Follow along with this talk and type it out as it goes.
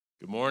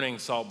Good morning,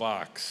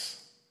 Saltbox.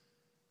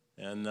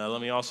 And let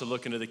me also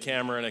look into the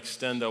camera and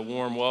extend a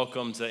warm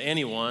welcome to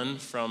anyone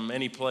from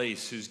any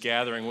place who's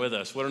gathering with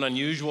us. What an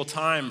unusual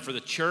time for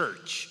the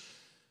church.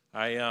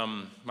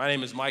 My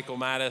name is Michael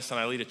Mattis, and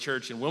I lead a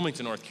church in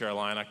Wilmington, North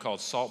Carolina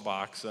called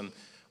Saltbox. And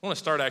I want to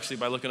start actually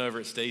by looking over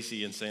at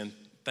Stacy and saying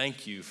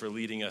thank you for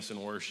leading us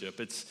in worship.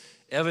 It's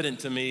evident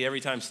to me every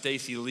time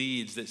Stacy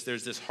leads that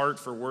there's this heart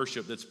for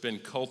worship that's been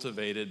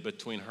cultivated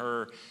between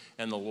her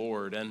and the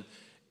Lord. And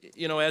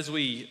you know, as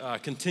we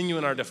continue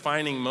in our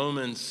Defining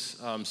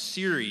Moments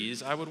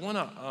series, I would want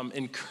to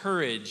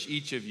encourage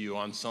each of you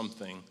on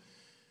something.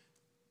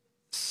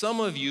 Some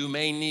of you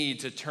may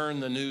need to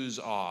turn the news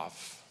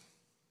off.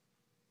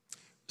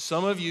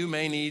 Some of you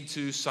may need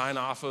to sign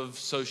off of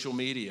social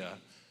media.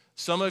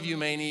 Some of you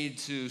may need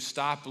to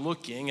stop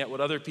looking at what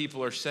other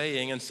people are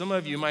saying, and some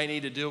of you might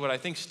need to do what I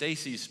think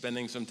Stacy's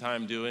spending some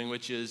time doing,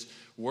 which is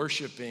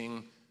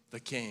worshiping the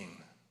King.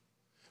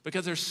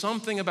 Because there's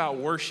something about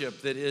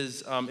worship that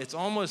is, it's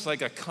almost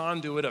like a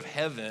conduit of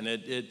heaven.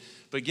 It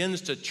begins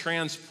to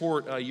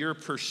transport your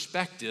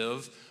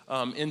perspective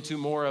into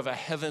more of a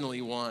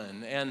heavenly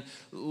one. And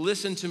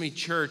listen to me,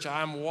 church,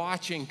 I'm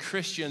watching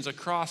Christians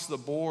across the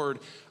board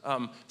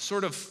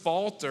sort of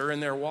falter in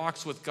their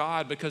walks with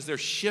God because they're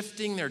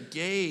shifting their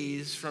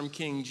gaze from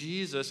King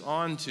Jesus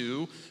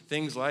onto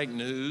things like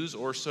news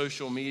or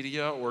social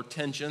media or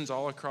tensions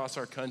all across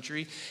our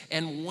country.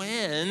 And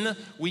when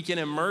we can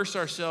immerse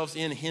ourselves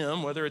in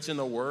Him, whether it's in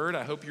the Word,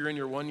 I hope you're in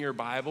your one-year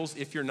Bibles.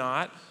 If you're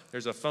not,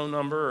 there's a phone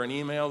number or an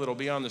email that'll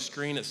be on the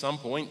screen at some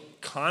point.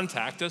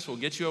 Contact us. We'll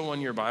get you a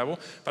one-year Bible.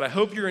 But I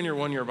hope you're in your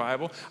one-year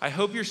Bible. I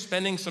hope you're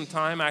spending some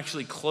time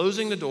actually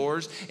closing the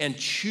doors and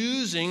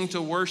choosing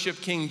to worship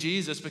King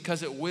Jesus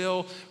because it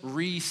will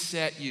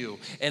reset you.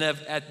 And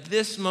at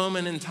this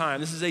moment in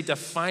time, this is a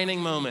defining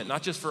moment,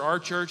 not just for our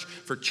church,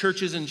 for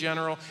churches in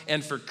general,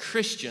 and for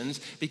Christians,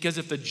 because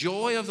if the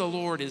joy of the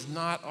Lord is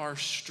not our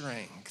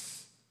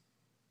strength,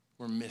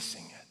 we're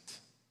missing it.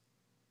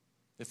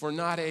 If we're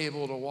not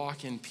able to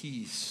walk in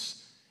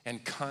peace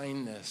and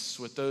kindness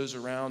with those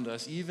around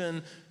us,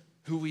 even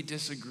who we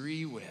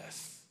disagree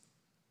with,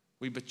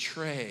 we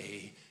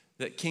betray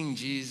that King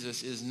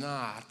Jesus is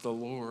not the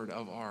Lord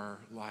of our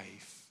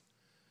life.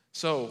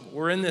 So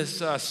we're in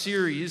this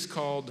series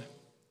called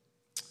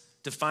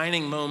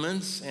Defining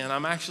Moments, and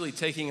I'm actually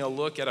taking a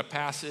look at a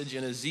passage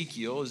in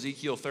Ezekiel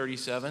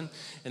 37,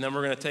 and then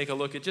we're going to take a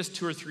look at just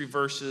 2 or 3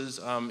 verses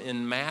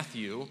in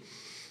Matthew.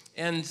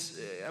 And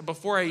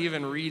before I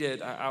even read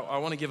it, I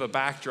want to give a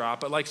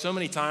backdrop. But like so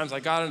many times, I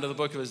got into the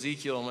book of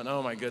Ezekiel and went,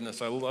 oh my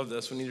goodness, I love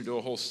this. We need to do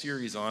a whole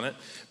series on it.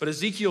 But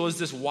Ezekiel is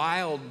this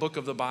wild book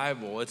of the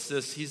Bible.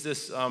 He's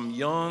this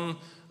young,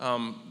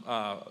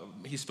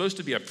 he's supposed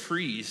to be a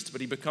priest, but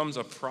he becomes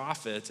a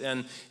prophet.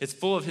 And it's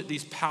full of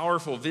these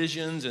powerful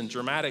visions and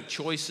dramatic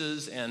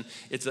choices. And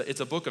it's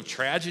a book of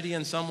tragedy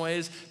in some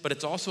ways, but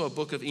it's also a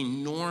book of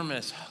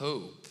enormous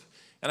hope.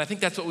 And I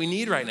think that's what we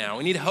need right now.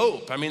 We need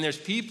hope. I mean, there's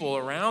people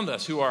around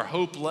us who are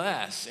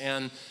hopeless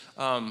and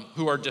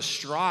who are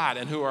distraught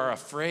and who are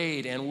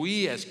afraid. And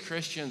we as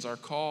Christians are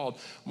called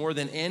more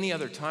than any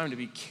other time to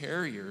be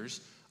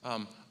carriers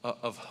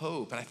of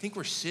hope. And I think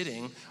we're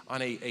sitting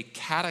on a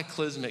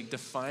cataclysmic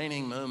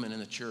defining moment in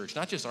the church.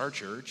 Not just our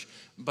church,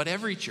 but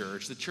every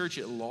church, the church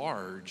at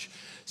large.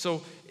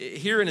 So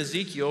here in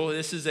Ezekiel,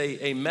 this is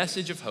a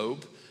message of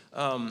hope.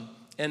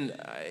 And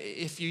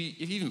if you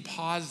even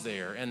pause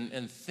there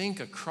and think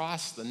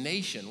across the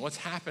nation, what's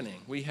happening?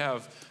 We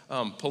have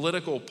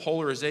political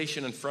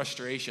polarization and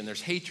frustration.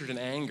 There's hatred and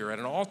anger at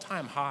an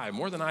all-time high,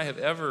 more than I have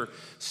ever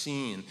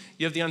seen.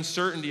 You have the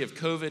uncertainty of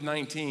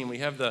COVID-19. We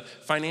have the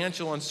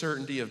financial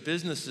uncertainty of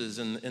businesses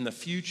in the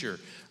future.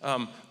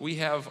 We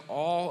have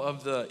all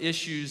of the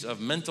issues of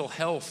mental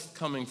health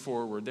coming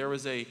forward. There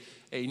was a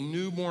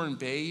newborn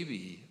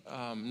baby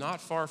not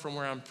far from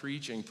where I'm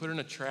preaching, put in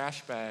a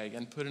trash bag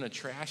and put in a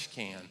trash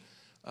can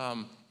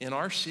in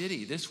our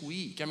city this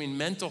week. I mean,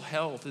 mental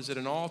health is at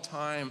an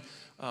all-time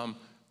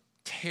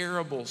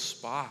terrible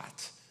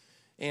spot.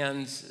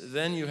 And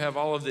then you have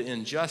all of the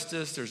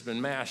injustice. There's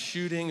been mass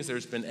shootings.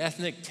 There's been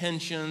ethnic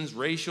tensions,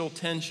 racial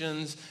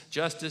tensions,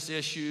 justice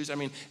issues. I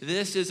mean,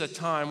 this is a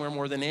time where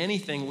more than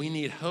anything we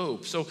need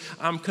hope. So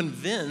I'm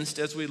convinced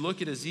as we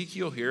look at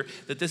Ezekiel here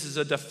that this is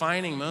a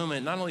defining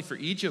moment, not only for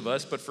each of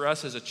us, but for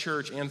us as a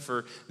church and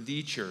for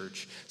the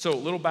church. So a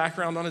little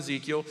background on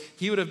Ezekiel.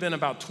 He would have been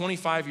about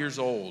 25 years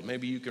old.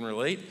 Maybe you can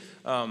relate.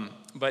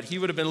 But he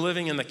would have been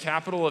living in the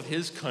capital of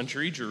his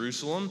country,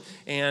 Jerusalem,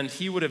 and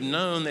he would have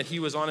known that he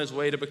was on his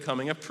way to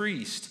becoming a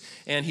priest.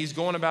 And he's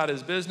going about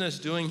his business,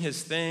 doing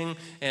his thing,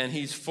 and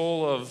he's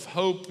full of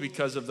hope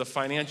because of the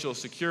financial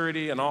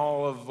security and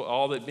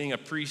all that being a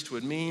priest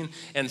would mean.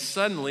 And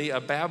suddenly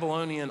a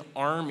Babylonian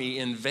army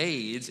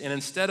invades, and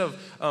instead of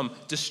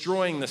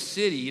destroying the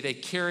city, they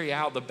carry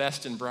out the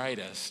best and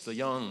brightest, the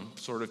young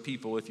sort of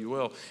people, if you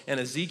will. And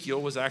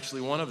Ezekiel was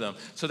actually one of them.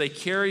 So they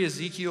carry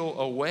Ezekiel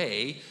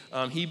away.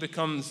 He becomes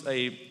becomes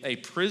a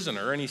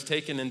prisoner, and he's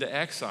taken into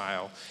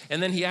exile.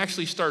 And then he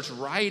actually starts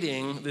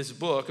writing this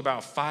book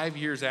about 5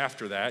 years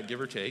after that,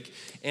 give or take,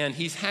 and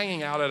he's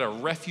hanging out at a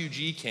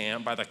refugee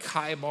camp by the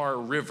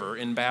Kaibar River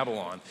in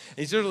Babylon. And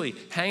he's literally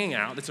hanging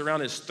out. It's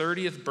around his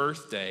 30th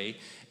birthday,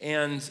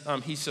 and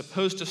he's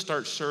supposed to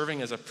start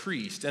serving as a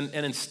priest. And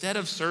instead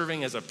of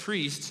serving as a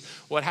priest,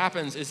 what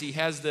happens is he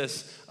has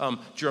this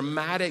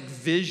dramatic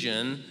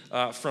vision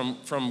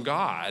from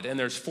God. And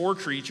there's 4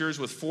 creatures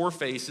with 4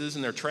 faces,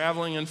 and they're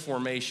traveling in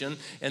formation,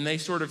 and they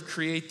sort of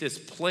create this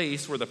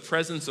place where the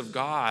presence of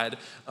God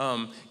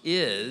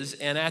is.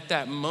 And at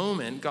that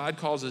moment, God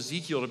calls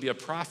Ezekiel to be a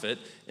prophet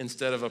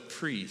instead of a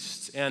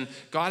priest. And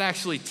God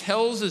actually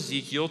tells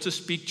Ezekiel to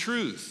speak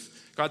truth.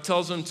 God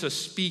tells him to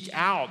speak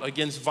out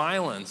against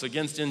violence,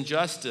 against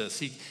injustice.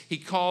 He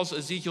calls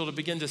Ezekiel to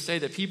begin to say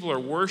that people are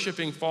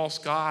worshiping false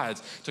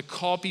gods, to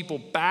call people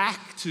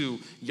back to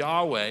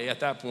Yahweh at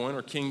that point,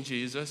 or King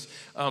Jesus,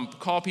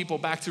 call people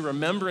back to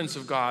remembrance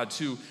of God,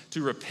 to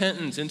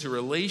repentance, into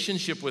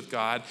relationship with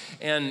God.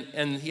 And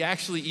he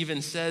actually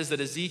even says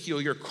that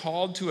Ezekiel, you're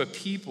called to a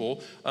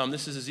people,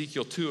 this is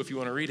Ezekiel 2 if you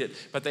want to read it,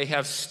 but they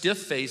have stiff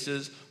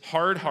faces,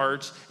 hard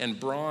hearts, and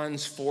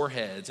bronze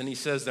foreheads. And he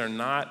says they're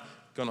not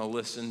going to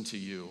listen to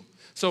you.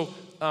 So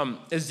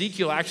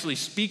Ezekiel actually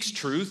speaks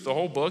truth. The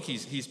whole book,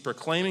 he's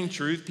proclaiming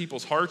truth.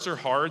 People's hearts are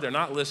hard. They're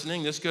not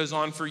listening. This goes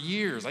on for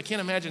years. I can't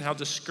imagine how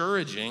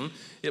discouraging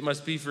it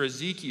must be for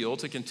Ezekiel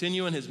to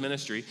continue in his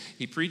ministry.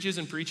 He preaches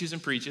and preaches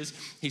and preaches.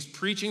 He's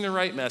preaching the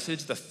right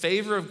message. The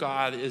favor of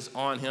God is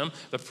on him.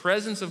 The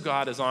presence of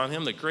God is on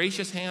him. The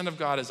gracious hand of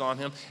God is on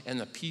him. And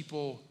the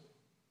people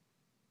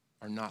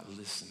are not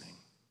listening.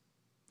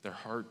 Their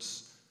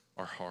hearts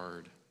are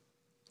hard.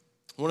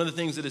 One of the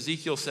things that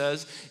Ezekiel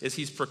says is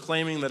he's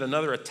proclaiming that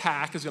another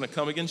attack is going to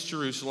come against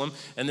Jerusalem,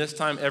 and this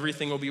time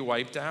everything will be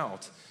wiped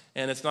out.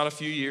 And it's not a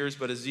few years,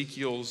 but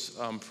Ezekiel's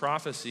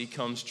prophecy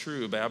comes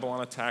true.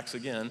 Babylon attacks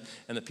again,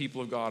 and the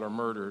people of God are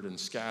murdered and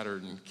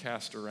scattered and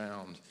cast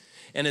around.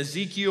 And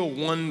Ezekiel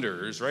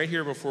wonders, right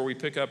here before we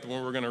pick up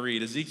what we're going to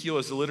read, Ezekiel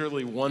is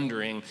literally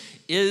wondering,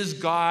 is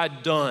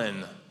God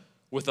done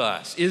with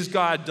us? Is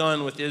God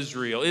done with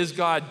Israel? Is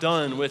God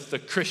done with the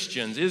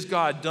Christians? Is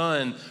God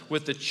done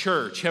with the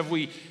church? Have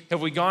we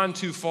gone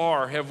too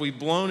far? Have we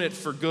blown it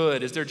for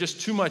good? Is there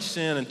just too much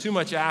sin and too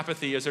much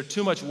apathy? Is there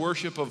too much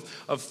worship of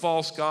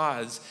false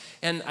gods?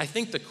 And I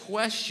think the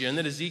question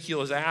that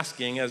Ezekiel is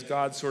asking, as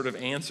God sort of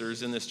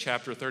answers in this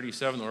chapter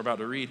 37 that we're about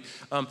to read,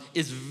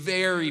 is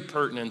very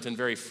pertinent and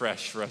very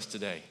fresh for us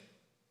today.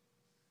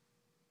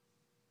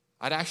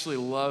 I'd actually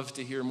love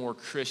to hear more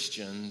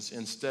Christians,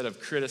 instead of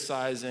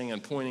criticizing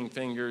and pointing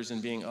fingers and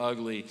being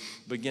ugly,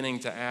 beginning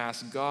to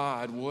ask,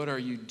 God, what are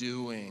you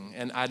doing?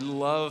 And I'd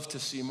love to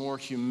see more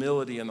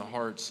humility in the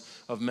hearts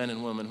of men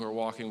and women who are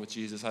walking with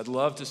Jesus. I'd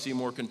love to see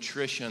more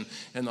contrition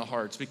in the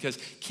hearts, because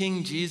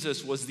King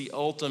Jesus was the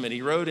ultimate.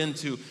 He rode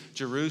into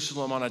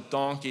Jerusalem on a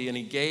donkey, and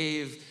he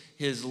gave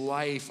his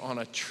life on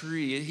a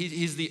tree.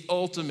 He's the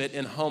ultimate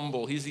in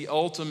humble. He's the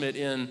ultimate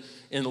in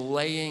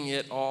laying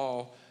it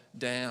all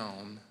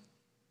down.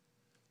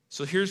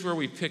 So here's where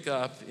we pick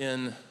up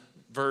in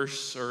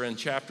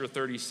chapter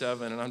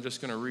 37, and I'm just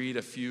going to read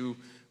a few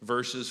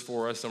verses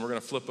for us, and we're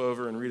going to flip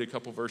over and read a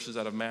couple verses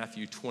out of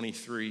Matthew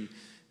 23,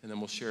 and then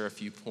we'll share a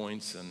few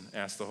points and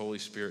ask the Holy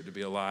Spirit to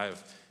be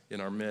alive in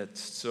our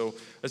midst. So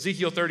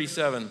Ezekiel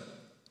 37,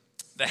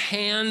 the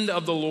hand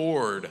of the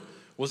Lord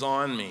was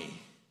on me.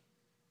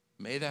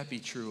 May that be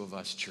true of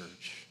us,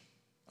 church.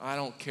 I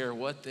don't care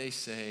what they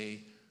say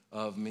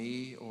of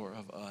me or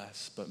of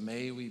us, but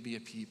may we be a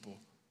people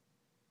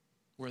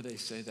where they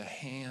say the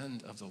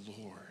hand of the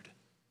Lord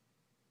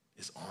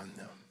is on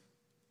them.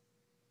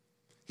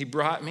 He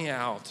brought me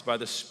out by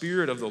the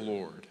Spirit of the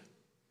Lord,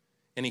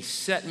 and he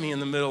set me in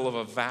the middle of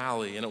a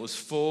valley, and it was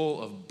full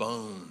of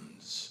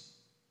bones.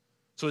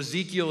 So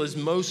Ezekiel is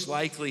most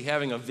likely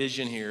having a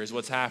vision here is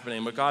what's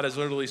happening, but God has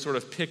literally sort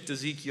of picked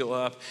Ezekiel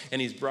up, and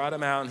he's brought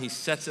him out, and he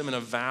sets him in a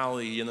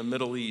valley in the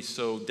Middle East,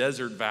 so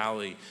desert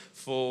valley,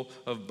 full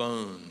of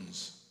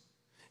bones.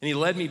 And he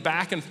led me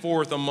back and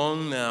forth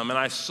among them, and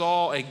I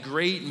saw a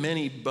great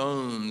many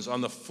bones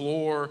on the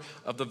floor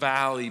of the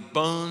valley,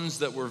 bones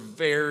that were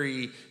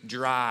very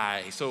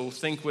dry. So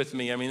think with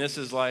me. I mean, this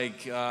is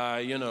like,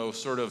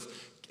 sort of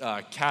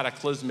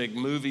cataclysmic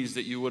movies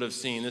that you would have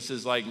seen. This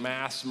is like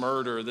mass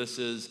murder. This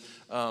is,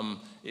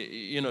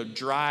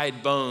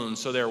 dried bones.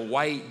 So they're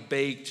white,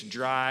 baked,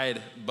 dried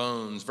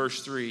bones.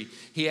 Verse 3,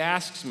 he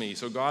asks me,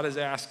 so God is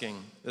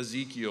asking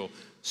Ezekiel,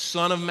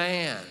 Son of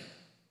man,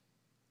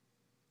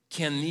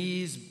 can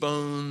these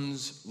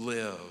bones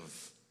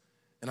live?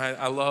 And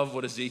I love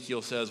what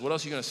Ezekiel says. What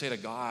else are you going to say to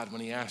God when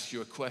he asks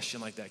you a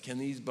question like that? Can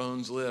these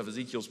bones live?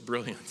 Ezekiel's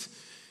brilliant.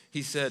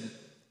 He said,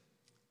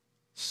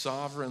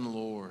 Sovereign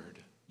Lord,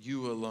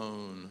 you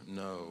alone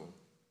know.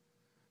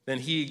 Then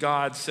he,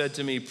 God, said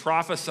to me,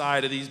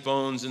 prophesy to these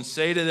bones and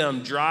say to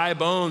them, dry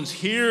bones,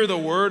 hear the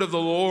word of the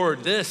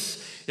Lord.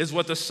 This is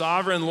what the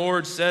sovereign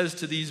Lord says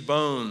to these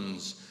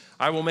bones.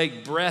 I will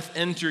make breath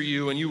enter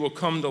you, and you will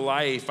come to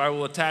life. I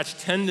will attach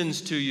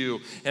tendons to you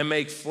and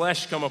make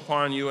flesh come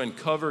upon you and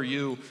cover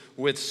you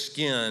with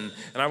skin.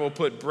 And I will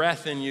put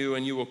breath in you,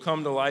 and you will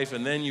come to life,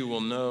 and then you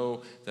will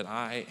know that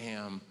I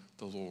am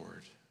the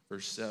Lord.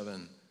 Verse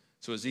 7.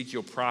 So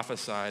Ezekiel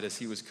prophesied as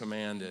he was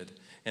commanded.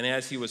 And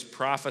as he was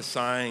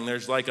prophesying,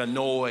 there's like a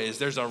noise,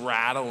 there's a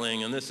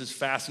rattling. And this is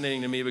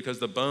fascinating to me because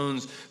the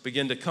bones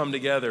begin to come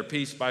together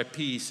piece by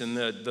piece in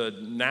the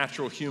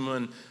natural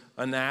human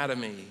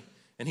anatomy.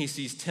 And he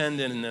sees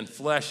tendon and then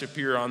flesh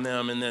appear on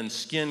them and then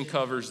skin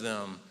covers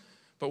them.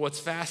 But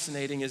what's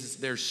fascinating is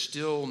there's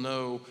still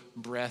no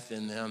breath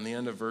in them. The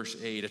end of verse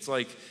 8. It's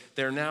like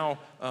they're now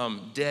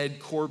dead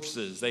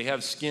corpses. They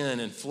have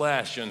skin and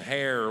flesh and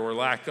hair or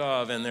lack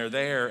of, and they're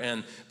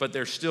there, but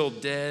they're still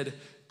dead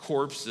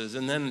corpses.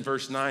 And then in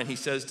verse 9, he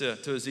says to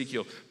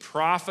Ezekiel,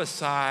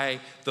 prophesy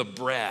the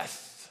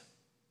breath.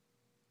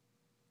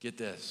 Get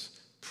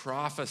this.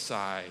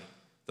 Prophesy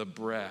the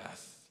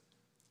breath,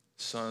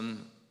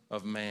 Son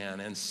of man,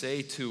 and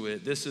say to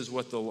it, this is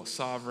what the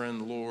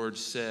sovereign Lord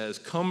says,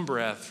 come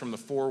breath from the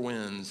four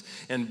winds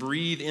and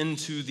breathe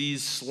into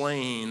these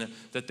slain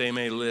that they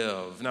may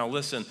live. Now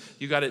listen,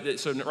 you got it.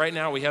 So right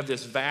now we have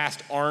this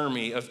vast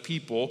army of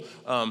people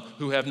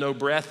who have no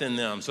breath in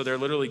them. So they're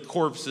literally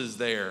corpses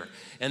there.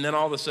 And then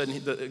all of a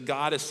sudden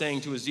God is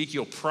saying to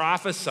Ezekiel,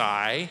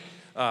 prophesy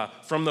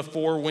from the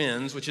four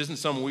winds, which isn't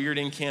some weird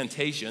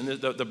incantation.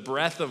 The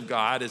breath of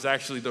God is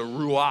actually the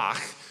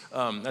ruach.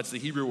 That's the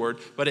Hebrew word,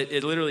 but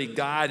it literally,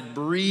 God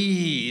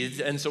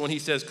breathed. And so when he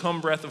says, come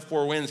breath of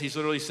four winds, he's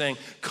literally saying,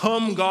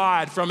 come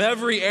God from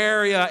every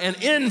area and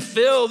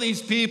infill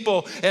these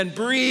people and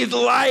breathe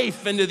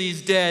life into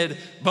these dead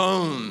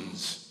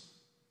bones.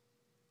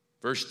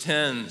 Verse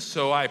 10,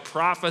 so I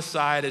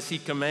prophesied as he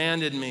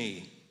commanded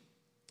me,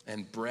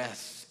 and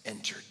breath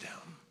entered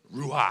them.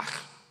 Ruach.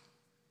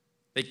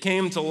 They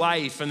came to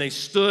life and they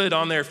stood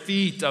on their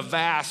feet, a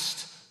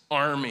vast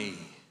army.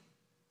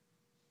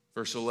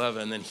 Verse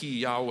 11, then he,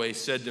 Yahweh,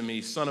 said to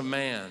me, Son of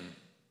man,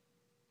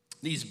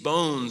 these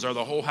bones are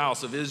the whole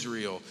house of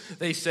Israel.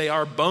 They say,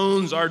 our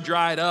bones are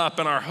dried up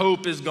and our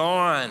hope is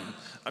gone.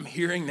 I'm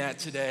hearing that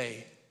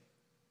today.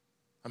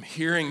 I'm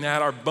hearing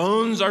that our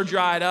bones are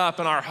dried up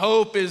and our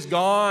hope is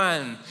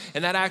gone.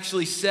 And that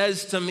actually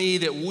says to me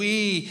that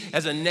we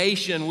as a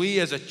nation, we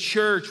as a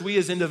church, we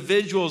as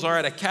individuals are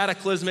at a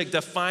cataclysmic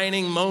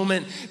defining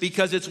moment,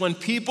 because it's when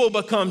people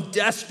become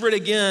desperate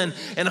again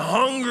and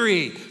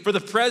hungry for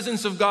the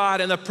presence of God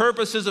and the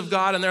purposes of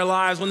God in their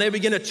lives, when they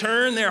begin to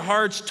turn their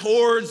hearts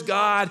towards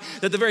God,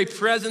 that the very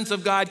presence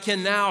of God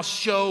can now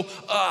show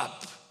up.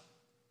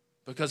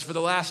 Because for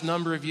the last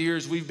number of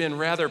years, we've been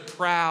rather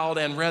proud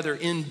and rather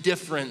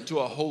indifferent to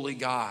a holy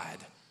God.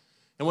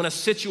 And when a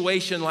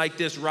situation like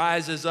this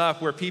rises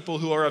up, where people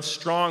who are of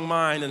strong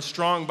mind and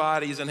strong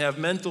bodies and have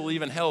mental,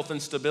 even health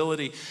and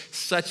stability,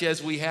 such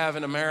as we have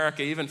in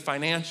America, even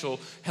financial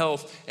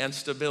health and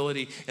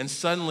stability, and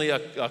suddenly a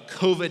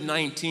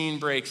COVID-19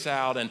 breaks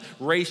out and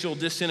racial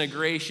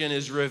disintegration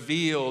is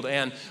revealed,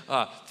 and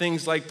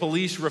things like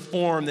police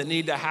reform that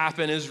need to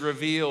happen is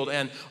revealed,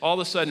 and all of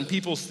a sudden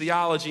people's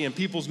theology and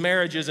people's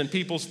marriages and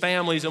people's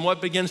families, and what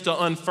begins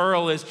to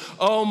unfurl is,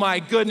 oh my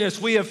goodness,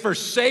 we have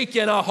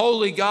forsaken a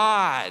holy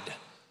God.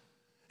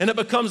 And it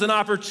becomes an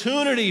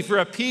opportunity for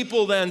a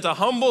people then to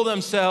humble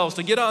themselves,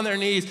 to get on their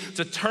knees,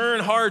 to turn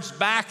hearts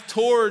back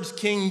towards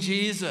King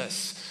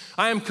Jesus.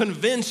 I am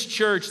convinced,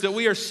 church, that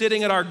we are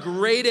sitting at our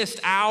greatest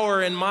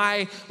hour in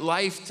my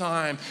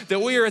lifetime, that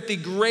we are at the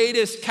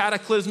greatest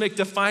cataclysmic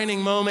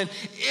defining moment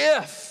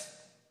if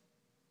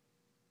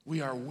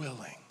we are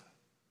willing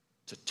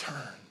to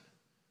turn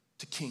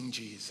to King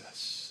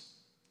Jesus,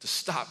 to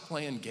stop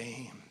playing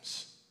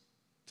games,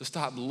 to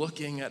stop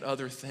looking at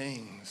other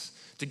things,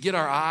 to get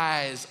our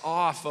eyes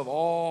off of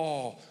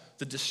all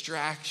the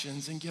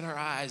distractions and get our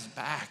eyes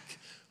back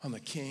on the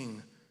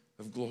King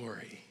of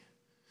glory.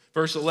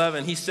 Verse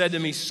 11, he said to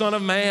me, Son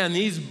of man,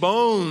 these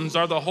bones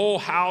are the whole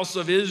house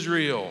of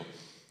Israel.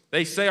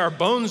 They say our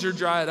bones are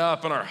dried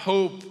up and our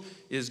hope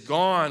is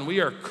gone. We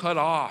are cut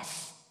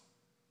off.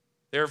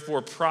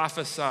 Therefore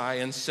prophesy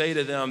and say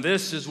to them,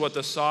 this is what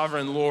the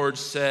sovereign Lord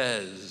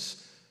says.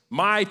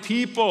 My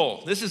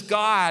people, this is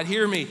God,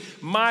 hear me.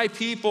 My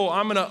people,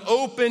 I'm going to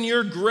open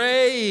your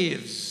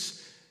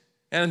graves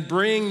and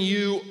bring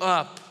you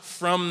up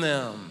from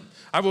them.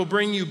 I will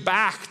bring you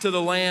back to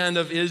the land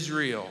of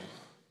Israel.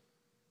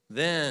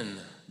 Then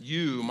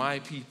you, my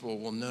people,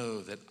 will know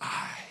that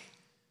I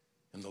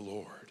am the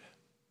Lord.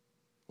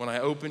 When I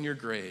open your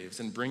graves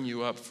and bring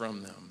you up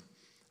from them,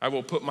 I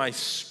will put my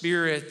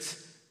spirit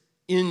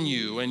in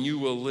you and you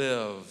will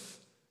live.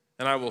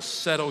 And I will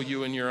settle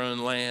you in your own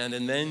land,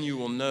 and then you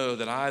will know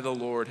that I, the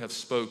Lord, have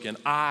spoken.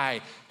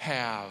 I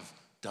have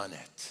done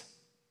it,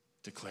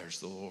 declares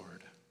the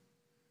Lord.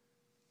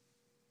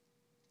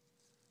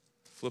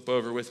 Flip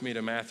over with me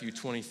to Matthew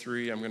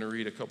 23. I'm going to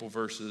read a couple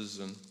verses,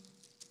 and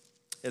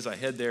as I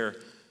head there,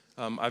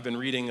 I've been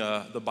reading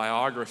the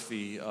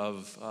biography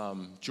of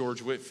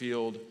George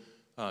Whitefield,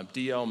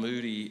 D.L.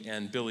 Moody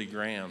and Billy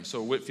Graham.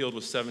 So Whitefield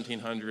was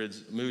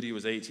 1700s, Moody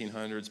was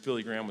 1800s,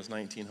 Billy Graham was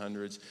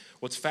 1900s.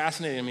 What's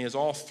fascinating to me is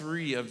all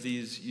three of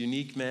these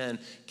unique men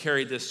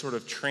carried this sort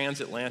of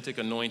transatlantic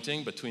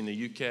anointing between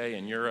the UK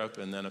and Europe,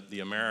 and then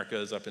the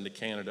Americas up into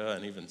Canada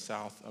and even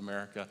South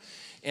America.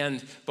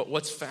 But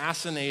what's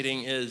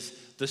fascinating is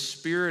the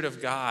Spirit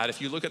of God. If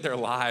you look at their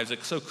lives,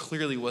 it so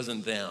clearly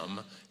wasn't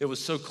them. It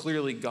was so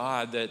clearly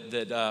God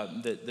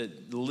that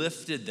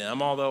lifted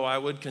them, although I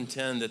would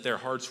contend that their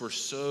hearts were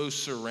so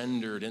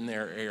surrendered in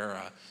their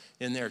era,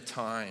 in their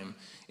time.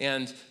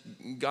 And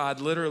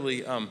God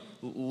literally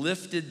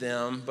lifted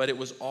them, but it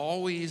was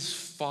always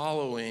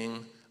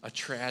following a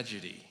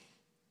tragedy.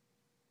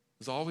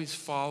 It was always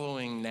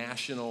following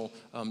national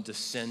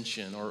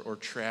dissension or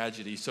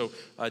tragedy. So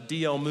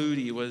D.L.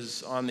 Moody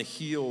was on the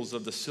heels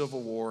of the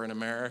Civil War in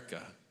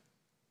America.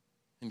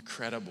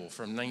 Incredible.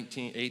 From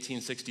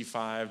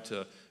 1865 to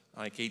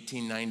like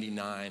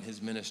 1899,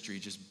 his ministry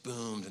just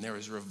boomed, and there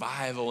was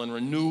revival and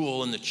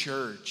renewal in the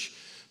church.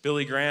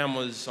 Billy Graham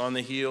was on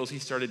the heels. He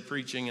started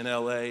preaching in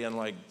L.A. in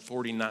like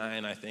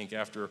 49, I think,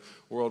 after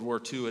World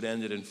War II had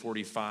ended in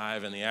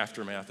 45, and the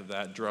aftermath of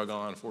that drug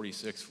on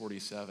 46,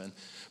 47.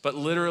 But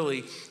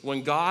literally,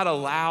 when God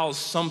allows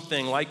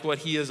something like what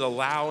he is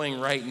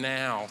allowing right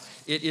now,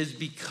 it is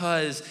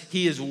because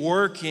he is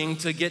working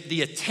to get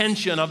the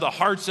attention of the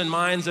hearts and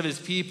minds of his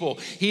people.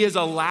 He is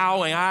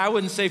allowing, I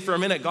wouldn't say for a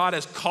minute God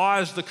has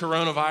caused the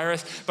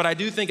coronavirus, but I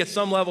do think at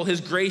some level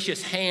his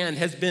gracious hand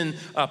has been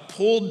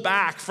pulled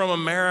back from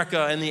America,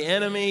 and the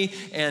enemy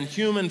and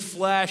human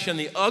flesh and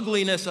the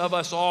ugliness of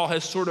us all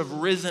has sort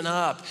of risen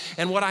up.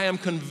 And what I am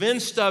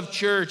convinced of,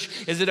 church,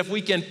 is that if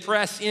we can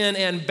press in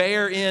and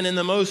bear in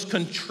the most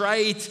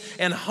contrite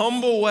and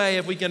humble way,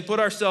 if we can put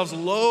ourselves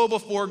low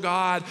before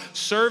God,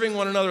 serving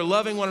one another,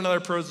 loving one another,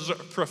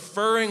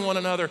 preferring one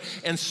another,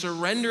 and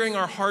surrendering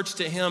our hearts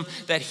to him,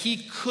 that he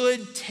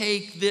could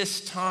take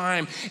this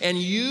time and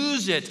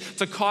use it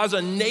to cause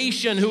a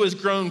nation who has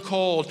grown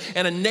cold,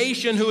 and a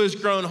nation who has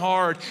grown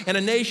hard, and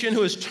a nation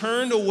who has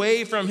turned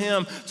away from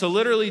him to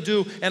literally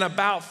do an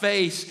about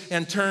face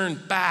and turn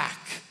back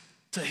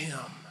to him.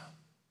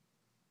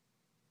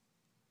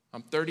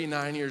 I'm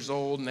 39 years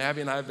old, and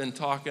Abby and I have been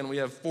talking. We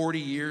have 40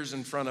 years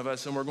in front of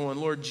us, and we're going,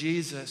 Lord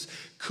Jesus,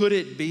 could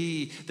it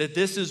be that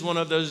this is one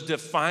of those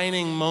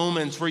defining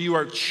moments where you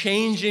are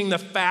changing the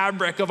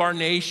fabric of our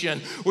nation,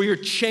 where you're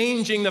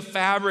changing the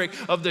fabric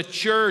of the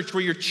church,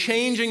 where you're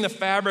changing the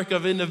fabric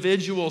of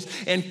individuals?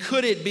 And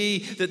could it be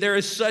that there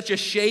is such a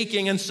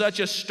shaking and such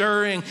a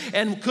stirring?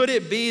 And could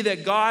it be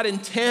that God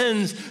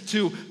intends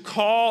to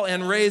call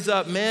and raise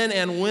up men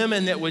and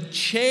women that would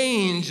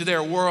change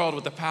their world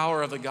with the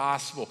power of the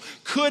gospel?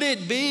 Could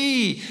it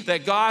be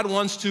that God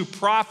wants to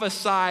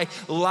prophesy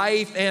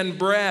life and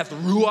breath,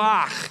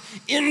 ruach,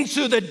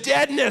 into the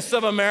deadness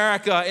of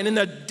America and in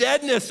the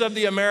deadness of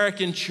the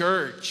American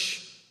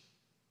church?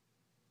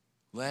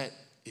 Let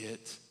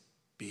it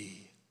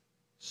be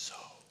so.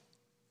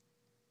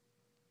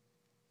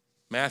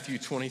 Matthew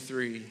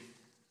 23, I'm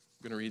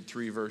going to read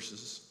 3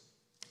 verses.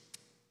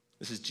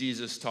 This is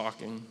Jesus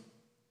talking.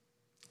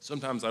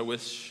 Sometimes I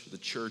wish the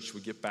church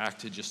would get back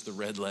to just the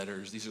red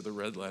letters. These are the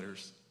red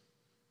letters.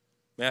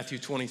 Matthew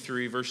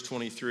 23, verse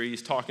 23,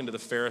 he's talking to the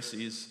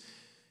Pharisees,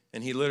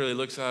 and he literally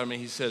looks at them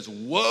and he says,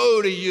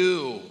 "Woe to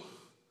you,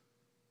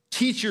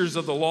 teachers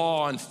of the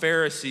law and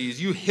Pharisees,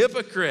 you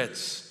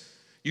hypocrites!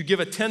 You give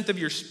 1/10 of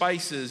your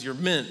spices, your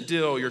mint,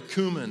 dill, your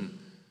cumin,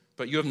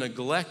 but you have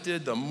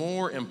neglected the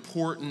more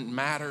important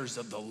matters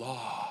of the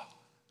law: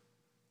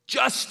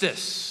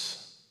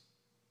 justice,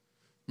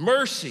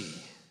 mercy,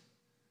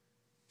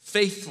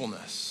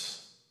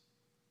 faithfulness.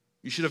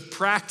 You should have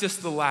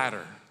practiced the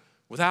latter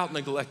without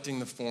neglecting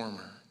the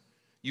former.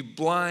 You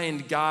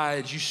blind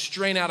guides, you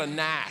strain out a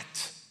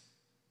gnat,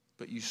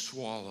 but you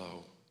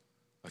swallow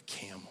a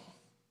camel."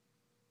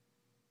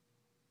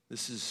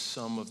 This is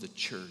some of the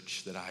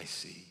church that I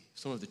see,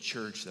 some of the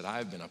church that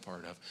I've been a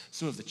part of,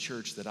 some of the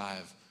church that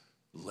I've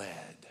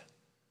led.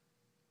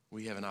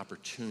 We have an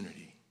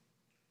opportunity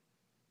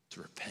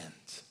to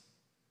repent,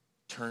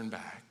 turn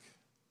back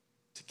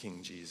to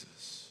King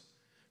Jesus.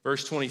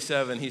 Verse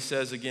 27, he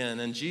says again,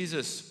 and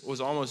Jesus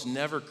was almost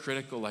never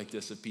critical like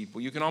this of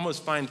people. You can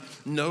almost find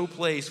no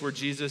place where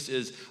Jesus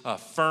is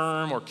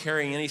firm or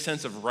carrying any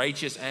sense of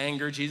righteous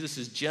anger. Jesus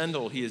is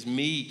gentle, he is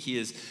meek, he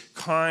is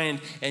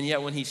kind, and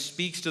yet when he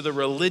speaks to the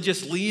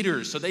religious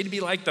leaders, so they'd be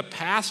like the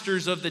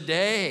pastors of the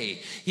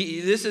day,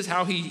 this is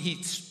how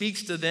he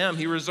speaks to them.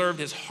 He reserved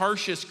his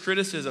harshest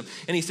criticism,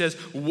 and he says,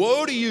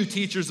 "Woe to you,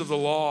 teachers of the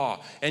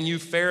law, and you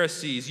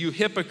Pharisees, you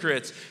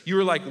hypocrites! You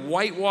are like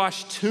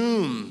whitewashed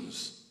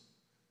tombs,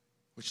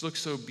 which look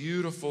so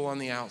beautiful on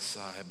the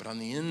outside, but on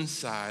the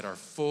inside are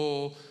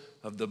full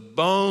of the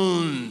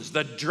bones,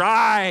 the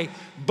dry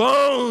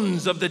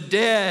bones of the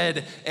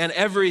dead, and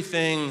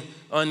everything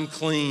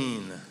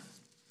unclean."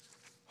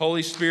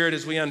 Holy Spirit,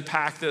 as we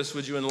unpack this,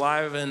 would you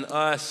enliven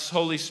us?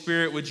 Holy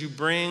Spirit, would you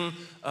bring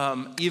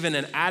even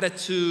an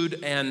attitude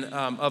and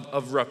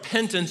of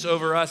repentance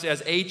over us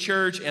as a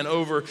church and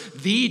over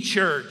the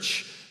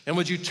church And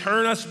would you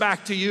turn us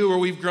back to you where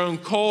we've grown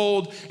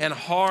cold and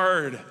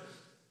hard?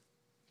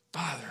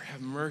 Father,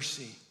 have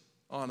mercy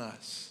on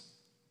us.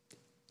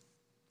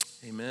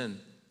 Amen.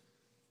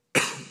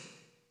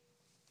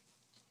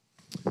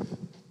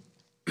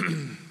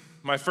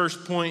 My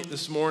first point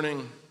this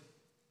morning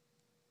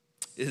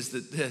is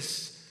that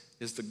this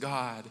is the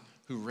God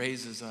who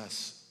raises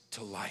us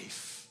to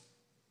life.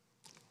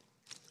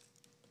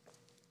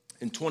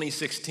 In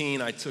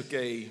 2016, I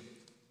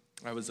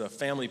was a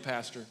family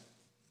pastor,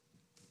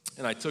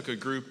 and I took a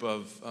group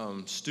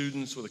of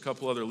students with a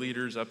couple other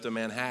leaders up to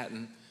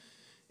Manhattan.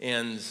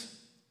 And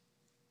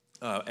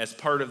as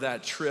part of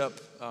that trip,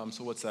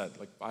 so what's that,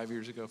 like 4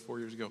 years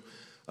ago?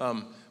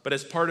 But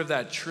as part of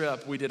that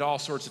trip, we did all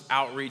sorts of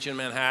outreach in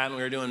Manhattan.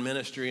 We were doing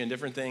ministry and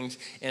different things.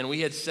 And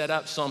we had set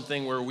up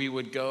something where we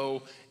would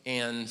go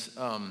and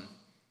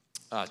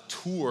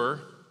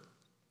tour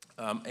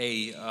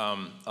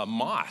a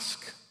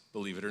mosque,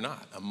 believe it or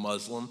not, a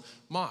Muslim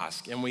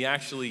mosque. And we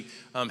actually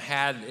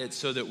had it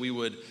so that we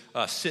would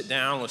sit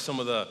down with some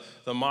of the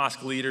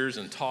mosque leaders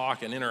and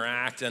talk and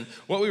interact. And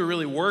what we were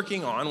really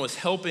working on was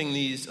helping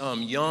these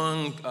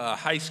young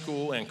high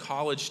school and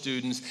college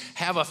students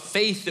have a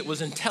faith that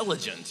was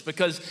intelligent.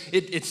 Because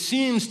it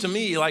seems to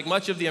me like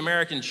much of the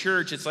American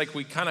church, it's like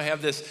we kind of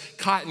have this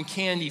cotton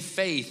candy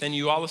faith, and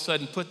you all of a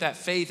sudden put that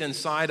faith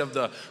inside of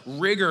the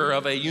rigor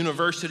of a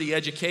university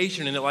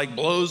education, and it like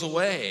blows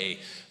away.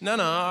 No,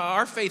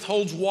 our faith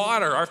holds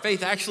water. Our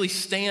faith actually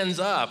stands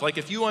up. Like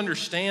if you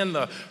understand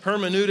the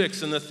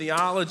hermeneutics and the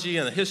theology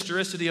and the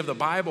historicity of the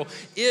Bible,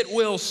 it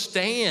will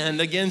stand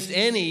against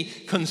any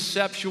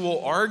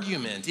conceptual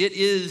argument.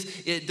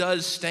 It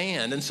does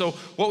stand. And so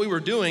what we were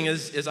doing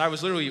is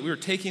we were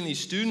taking these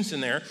students in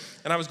there,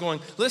 and I was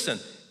going, listen,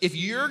 if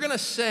you're going to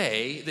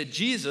say that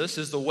Jesus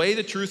is the way,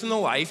 the truth, and the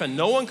life, and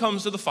no one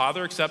comes to the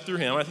Father except through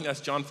him, I think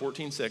that's John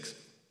 14:6.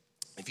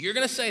 If you're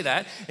going to say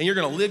that and you're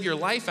going to live your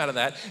life out of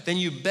that, then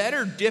you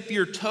better dip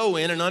your toe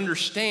in and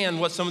understand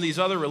what some of these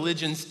other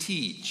religions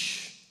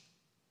teach.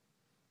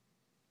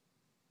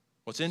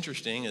 What's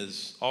interesting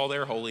is all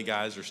their holy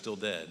guys are still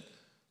dead.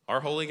 Our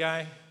holy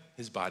guy,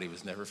 his body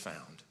was never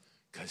found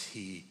because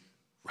he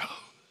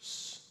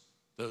rose.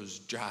 Those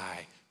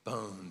dry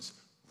bones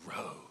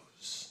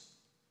rose.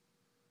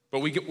 But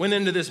we went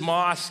into this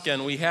mosque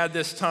and we had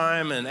this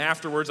time, and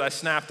afterwards I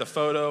snapped a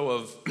photo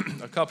of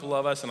a couple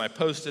of us and I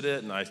posted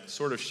it, and I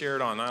sort of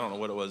shared on, I don't know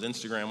what it was,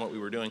 Instagram, what we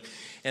were doing.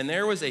 And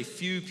there was a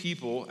few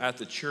people at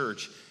the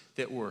church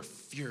that were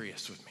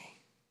furious with me.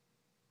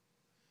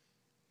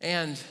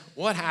 And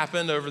what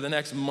happened over the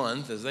next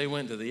month is they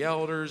went to the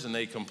elders and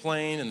they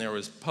complained, and there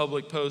was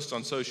public posts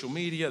on social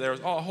media. There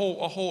was a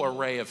whole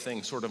array of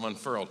things sort of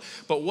unfurled.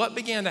 But what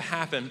began to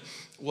happen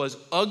was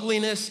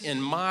ugliness in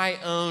my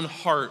own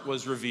heart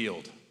was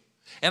revealed.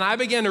 And I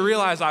began to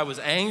realize I was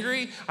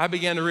angry. I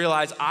began to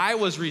realize I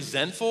was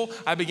resentful.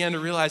 I began to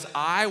realize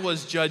I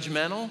was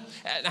judgmental.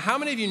 And how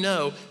many of you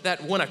know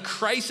that when a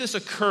crisis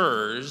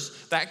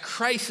occurs, that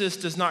crisis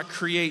does not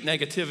create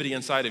negativity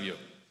inside of you?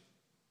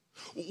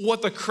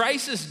 What the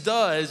crisis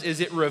does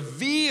is it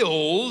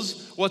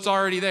reveals what's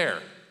already there.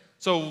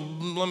 So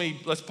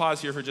let's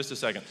pause here for just a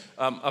second.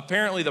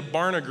 Apparently the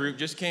Barna Group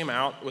just came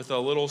out with a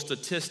little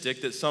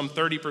statistic that some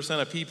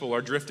 30% of people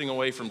are drifting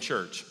away from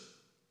church.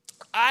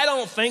 I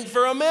don't think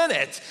for a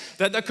minute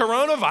that the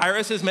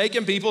coronavirus is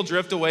making people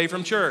drift away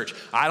from church.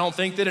 I don't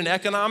think that an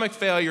economic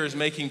failure is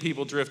making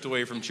people drift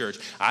away from church.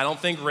 I don't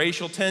think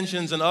racial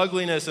tensions and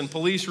ugliness and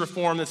police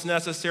reform that's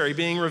necessary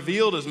being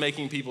revealed is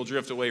making people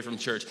drift away from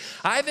church.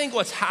 I think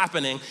what's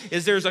happening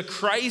is there's a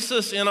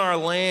crisis in our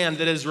land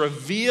that is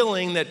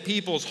revealing that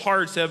people's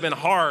hearts have been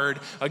hard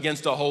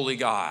against a holy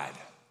God.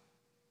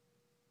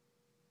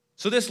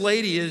 So this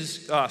lady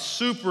is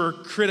super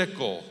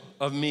critical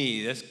of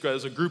me.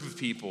 There's a group of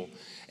people.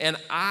 And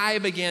I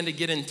began to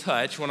get in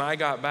touch when I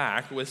got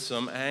back with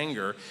some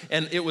anger.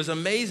 And it was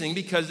amazing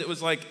because it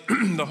was like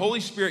the Holy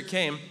Spirit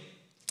came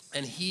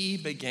and he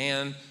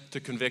began to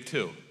convict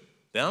who?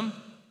 Them?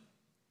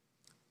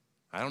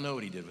 I don't know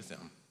what he did with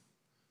them,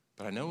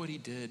 but I know what he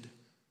did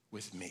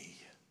with me.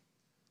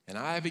 And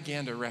I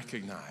began to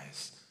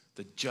recognize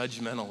the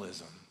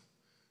judgmentalism,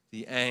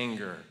 the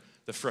anger,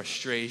 the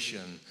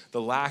frustration,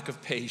 the lack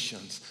of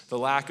patience, the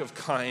lack of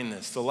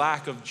kindness, the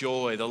lack of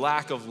joy, the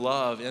lack of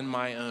love in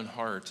my own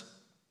heart.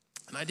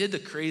 And I did the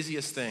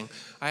craziest thing.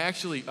 I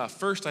actually,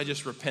 first I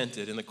just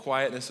repented in the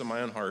quietness of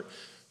my own heart.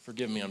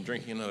 Forgive me, I'm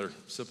drinking another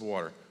sip of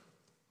water.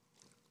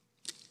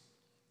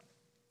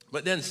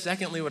 But then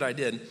secondly, what I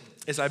did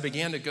is I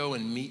began to go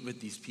and meet with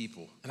these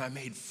people, and I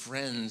made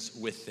friends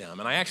with them.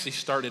 And I actually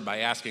started by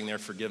asking their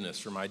forgiveness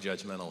for my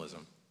judgmentalism.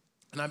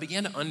 And I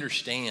began to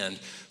understand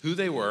who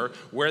they were,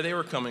 where they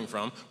were coming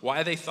from,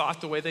 why they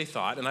thought the way they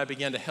thought, and I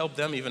began to help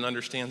them even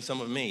understand some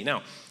of me.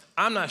 Now,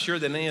 I'm not sure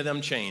that any of them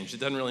changed. It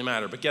doesn't really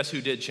matter, but guess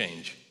who did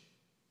change?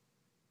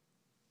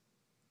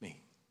 Me.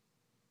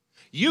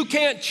 You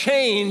can't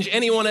change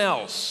anyone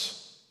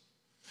else.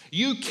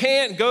 You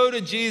can't go to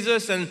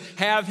Jesus and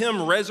have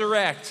him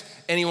resurrect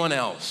anyone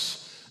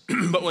else.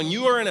 But when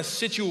you are in a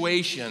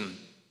situation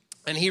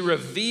and he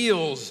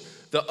reveals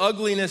the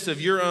ugliness of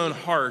your own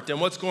heart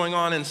and what's going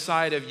on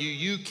inside of you,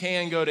 you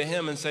can go to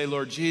him and say,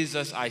 Lord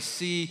Jesus, I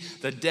see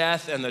the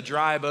death and the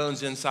dry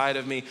bones inside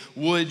of me.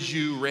 Would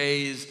you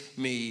raise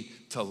me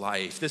to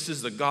life? This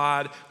is the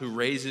God who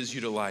raises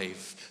you to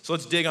life. So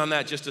let's dig on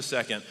that just a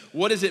second.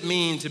 What does it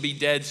mean to be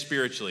dead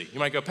spiritually? You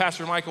might go,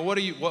 Pastor Michael,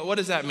 what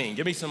does that mean?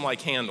 Give me some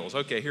handles.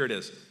 Okay, here it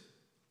is.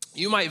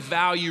 You might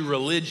value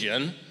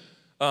religion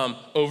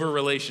over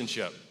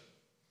relationship.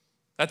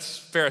 That's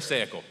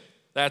Pharisaical.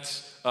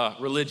 That's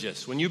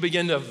religious. When you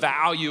begin to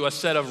value a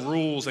set of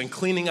rules and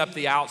cleaning up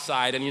the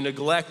outside and you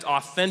neglect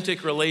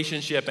authentic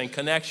relationship and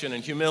connection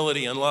and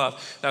humility and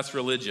love, that's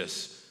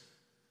religious.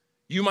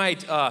 You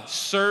might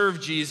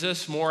serve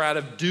Jesus more out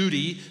of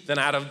duty than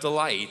out of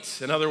delight.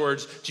 In other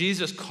words,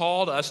 Jesus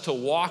called us to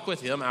walk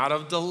with him out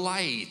of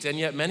delight, and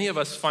yet many of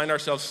us find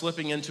ourselves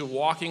slipping into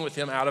walking with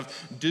him out of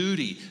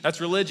duty. That's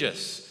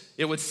religious.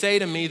 It would say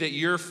to me that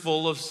you're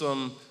full of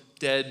some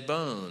dead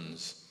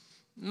bones.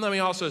 Let me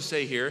also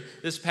say here,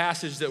 this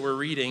passage that we're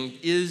reading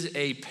is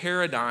a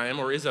paradigm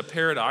or is a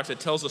paradox. It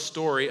tells a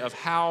story of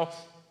how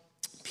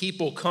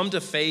people come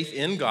to faith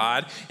in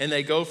God and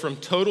they go from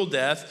total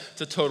death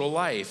to total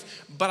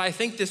life. But I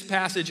think this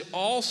passage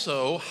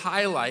also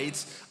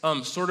highlights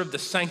sort of the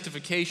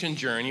sanctification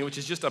journey, which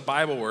is just a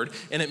Bible word,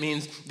 and it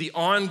means the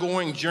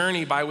ongoing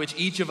journey by which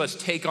each of us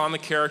take on the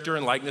character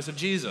and likeness of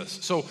Jesus.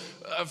 So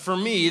for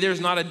me, there's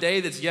not a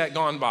day that's yet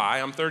gone by,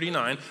 I'm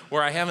 39,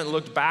 where I haven't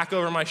looked back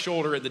over my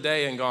shoulder at the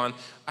day and gone,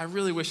 I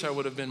really wish I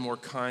would have been more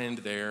kind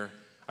there.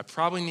 I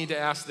probably need to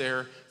ask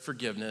their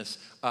forgiveness.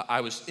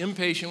 I was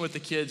impatient with the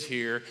kids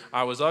here.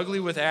 I was ugly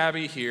with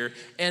Abby here.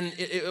 And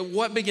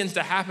what begins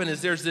to happen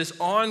is there's this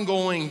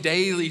ongoing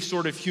daily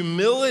sort of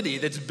humility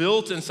that's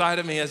built inside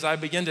of me as I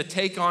begin to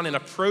take on and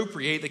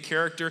appropriate the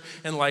character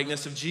and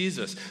likeness of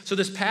Jesus. So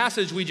this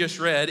passage we just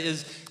read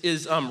is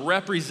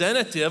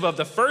representative of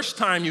the first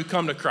time you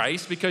come to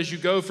Christ because you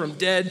go from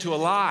dead to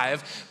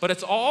alive, but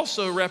it's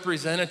also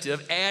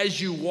representative as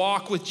you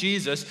walk with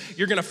Jesus.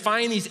 You're going to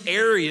find these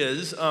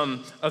areas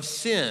of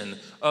sin,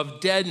 of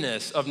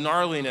deadness, of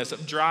gnarliness,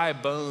 of dry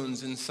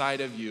bones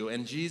inside of you.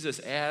 And Jesus,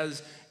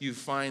 as you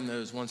find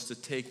those, wants to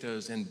take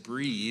those and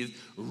breathe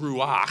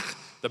ruach,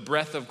 the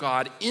breath of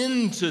God,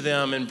 into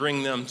them and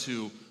bring them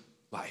to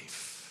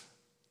life.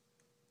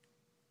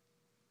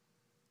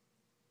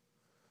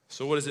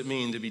 So what does it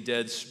mean to be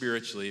dead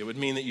spiritually? It would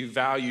mean that you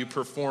value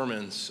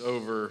performance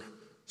over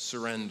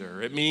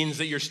surrender. It means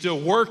that you're still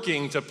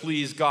working to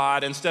please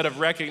God instead of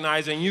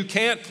recognizing you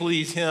can't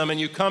please him and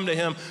you come to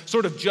him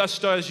sort of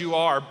just as you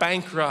are,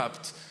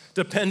 bankrupt,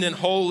 dependent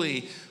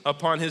wholly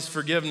upon his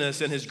forgiveness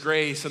and his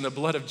grace and the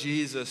blood of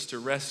Jesus to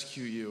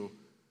rescue you.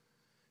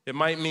 It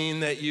might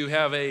mean that you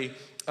have a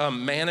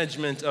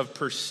management of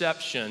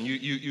perception.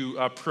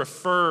 You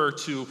prefer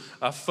to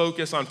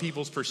focus on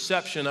people's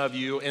perception of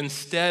you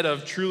instead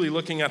of truly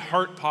looking at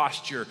heart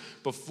posture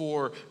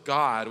before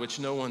God, which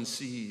no one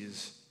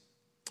sees.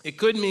 It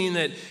could mean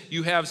that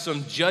you have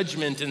some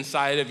judgment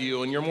inside of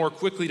you and you're more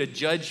quickly to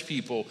judge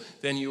people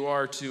than you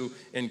are to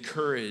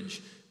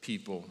encourage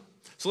people.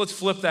 So let's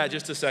flip that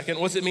just a second.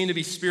 What does it mean to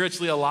be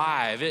spiritually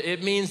alive?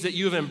 It means that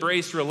you have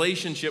embraced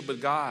relationship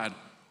with God.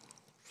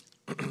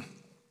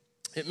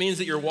 It means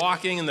that you're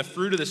walking in the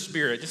fruit of the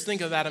Spirit. Just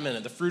think of that a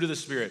minute. The fruit of the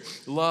Spirit.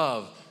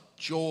 Love,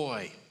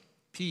 joy,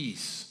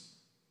 peace,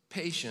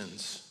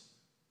 patience,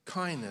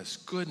 kindness,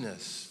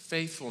 goodness,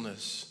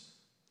 faithfulness,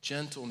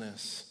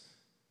 gentleness,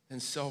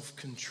 and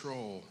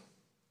self-control.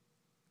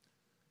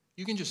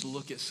 You can just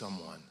look at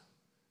someone.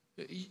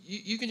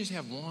 You can just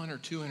have one or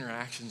two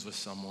interactions with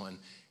someone,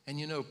 and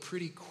you know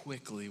pretty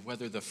quickly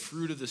whether the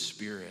fruit of the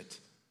Spirit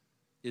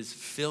is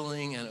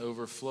filling and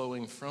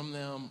overflowing from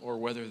them or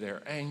whether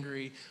they're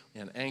angry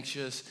and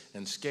anxious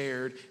and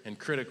scared and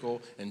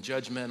critical and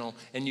judgmental.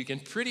 And you can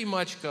pretty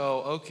much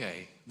go,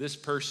 okay, this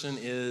person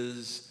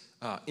is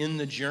in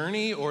the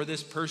journey, or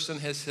this person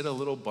has hit a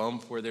little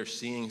bump where they're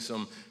seeing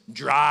some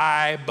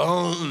dry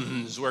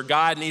bones where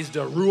God needs to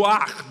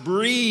ruach,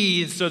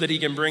 breathe, so that he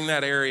can bring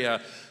that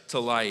area to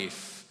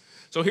life.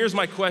 So here's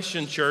my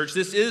question, church.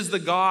 This is the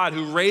God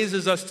who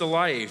raises us to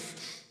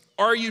life.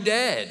 Are you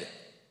dead?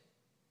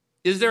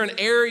 Is there an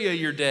area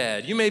you're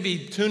dead? You may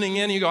be tuning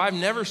in and you go, I've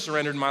never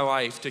surrendered my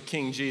life to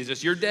King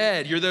Jesus. You're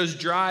dead. You're those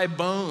dry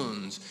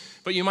bones.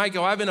 But you might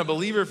go, I've been a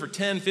believer for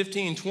 10,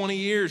 15, 20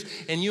 years,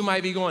 and you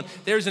might be going,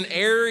 there's an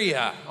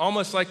area,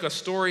 almost like a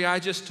story I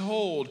just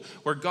told,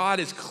 where God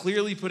is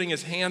clearly putting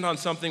his hand on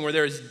something where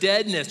there's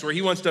deadness, where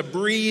he wants to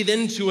breathe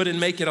into it and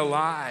make it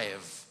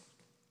alive.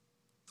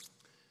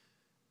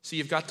 So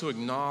you've got to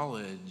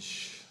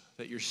acknowledge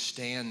that you're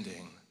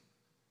standing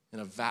in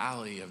a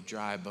valley of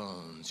dry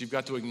bones. You've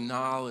got to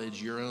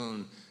acknowledge your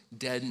own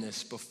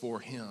deadness before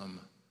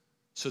him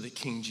so that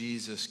King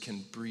Jesus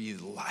can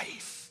breathe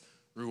life,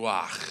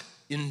 ruach,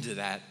 into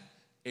that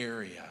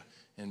area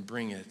and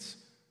bring it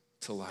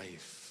to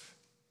life.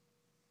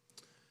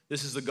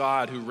 This is the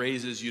God who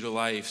raises you to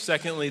life.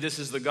 Secondly, this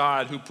is the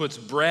God who puts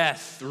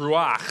breath,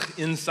 ruach,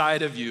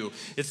 inside of you.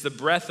 It's the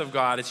breath of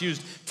God. It's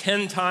used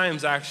 10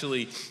 times,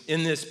 actually,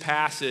 in this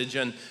passage.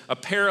 And a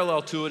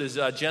parallel to it is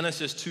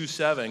Genesis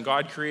 2:7.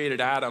 God created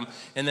Adam,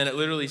 and then it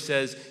literally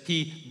says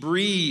he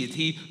breathed,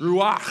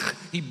 ruach.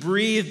 He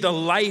breathed the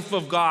life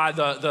of God,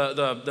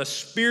 the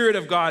Spirit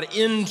of God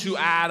into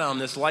Adam,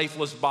 this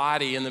lifeless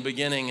body in the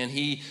beginning, and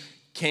he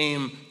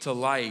came to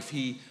life.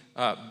 He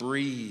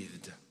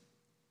breathed.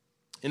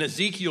 In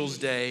Ezekiel's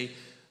day,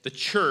 the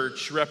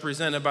church,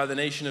 represented by the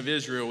nation of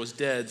Israel, was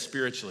dead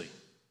spiritually.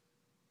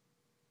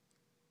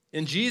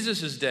 In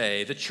Jesus'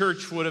 day, the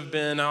church would have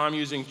been, now I'm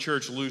using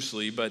church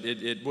loosely, but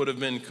it would have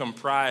been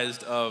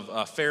comprised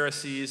of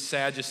Pharisees,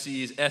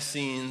 Sadducees,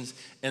 Essenes,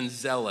 and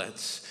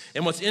Zealots.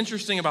 And what's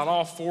interesting about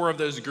all four of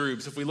those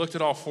groups, if we looked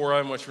at all four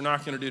of them, which we're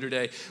not going to do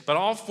today, but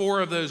all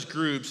four of those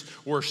groups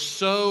were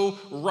so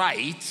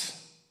right,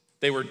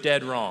 they were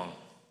dead wrong.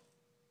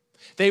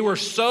 They were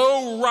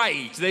so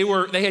right.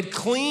 They had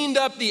cleaned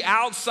up the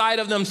outside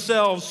of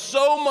themselves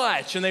so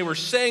much, and they were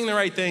saying the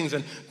right things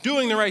and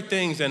doing the right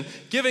things and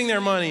giving their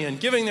money and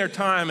giving their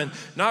time and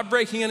not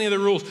breaking any of the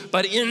rules.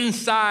 But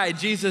inside,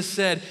 Jesus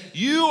said,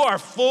 "You are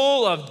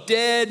full of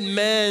dead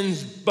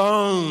men's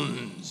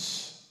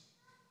bones."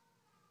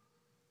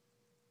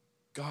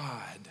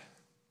 God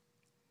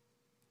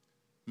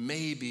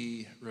may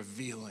be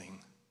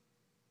revealing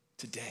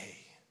today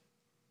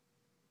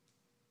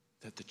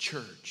that the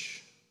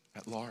church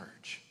at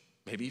large,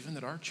 maybe even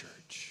that our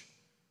church,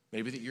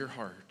 maybe that your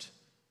heart,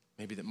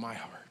 maybe that my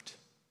heart,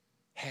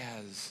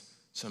 has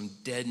some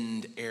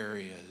deadened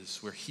areas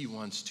where he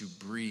wants to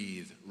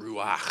breathe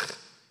ruach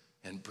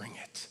and bring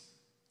it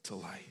to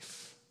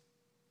life.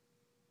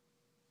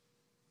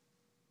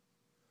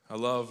 I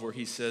love where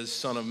he says,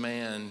 "Son of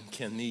man,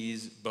 can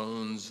these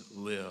bones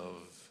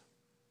live?"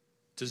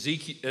 To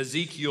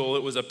Ezekiel,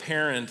 it was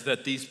apparent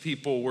that these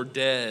people were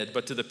dead,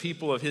 but to the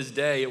people of his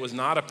day, it was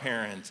not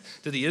apparent.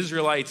 To the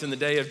Israelites in the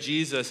day of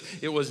Jesus,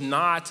 it was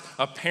not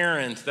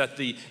apparent that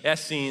the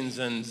Essenes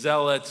and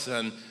Zealots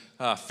and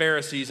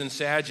Pharisees and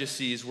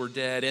Sadducees were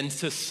dead. And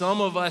to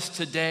some of us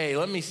today,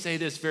 let me say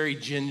this very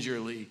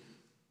gingerly,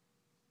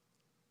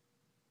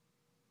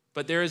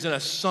 but there is an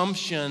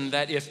assumption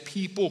that if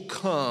people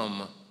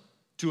come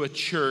to a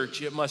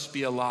church, it must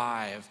be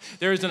alive.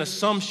 There is an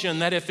assumption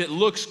that if it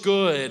looks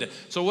good,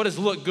 so what does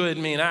look good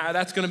mean?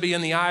 That's going to be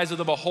in the eyes of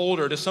the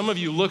beholder. To some of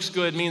you, looks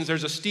good means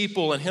there's a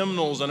steeple and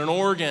hymnals and an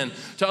organ.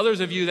 To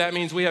others of you, that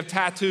means we have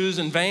tattoos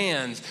and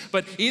vans.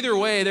 But either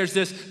way, there's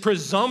this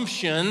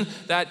presumption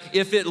that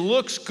if it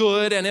looks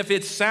good and if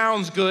it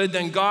sounds good,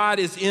 then God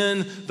is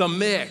in the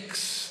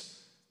mix.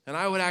 And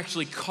I would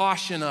actually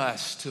caution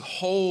us to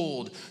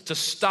hold, to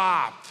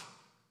stop,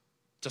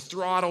 to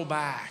throttle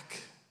back,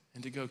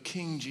 and to go,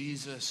 "King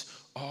Jesus,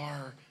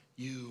 are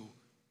you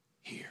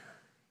here?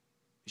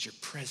 Is your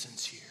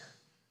presence here?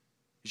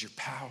 Is your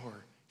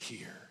power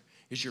here?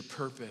 Is your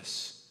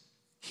purpose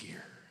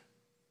here?"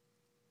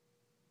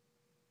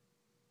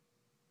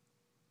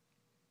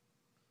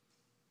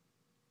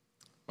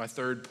 My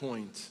third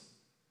point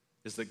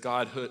is that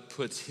God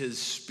puts his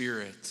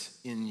Spirit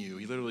in you.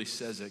 He literally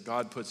says it.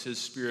 God puts his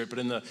Spirit. But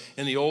in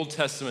the Old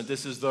Testament,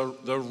 this is the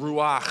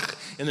ruach.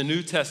 In the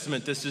New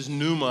Testament, this is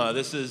pneuma.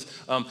 This is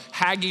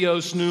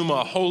hagios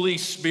pneuma, Holy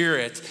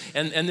Spirit.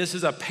 And this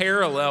is a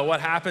parallel.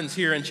 What happens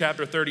here in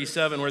chapter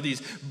 37, where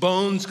these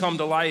bones come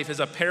to life, is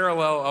a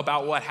parallel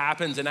about what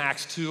happens in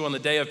Acts 2 on the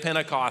day of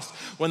Pentecost,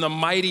 when the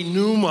mighty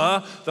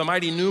pneuma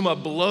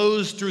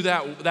blows through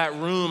that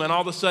room, and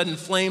all of a sudden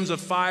flames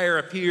of fire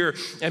appear,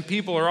 and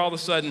people are all of a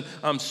sudden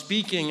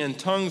speaking in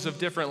tongues of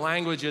different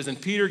languages, and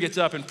Peter gets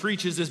up and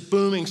preaches this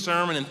booming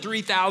sermon, and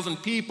 3,000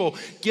 people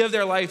give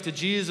their life to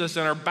Jesus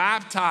and are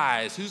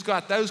baptized. Who's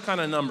got those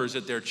kind of numbers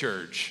at their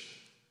church?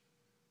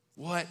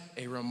 What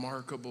a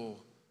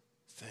remarkable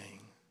thing.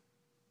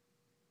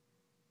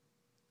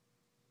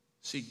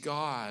 See,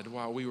 God,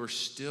 while we were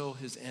still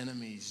his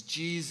enemies,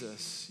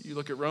 Jesus, you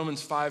look at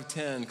Romans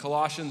 5:10,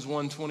 Colossians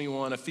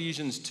 1:21,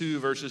 Ephesians 2,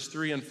 verses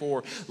 3 and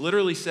 4,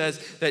 literally says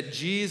that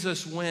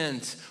Jesus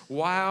went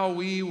while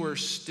we were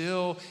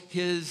still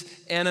his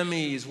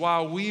enemies,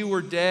 while we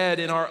were dead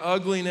in our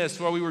ugliness,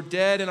 while we were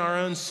dead in our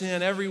own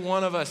sin, every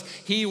one of us,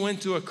 he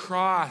went to a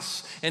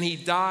cross and he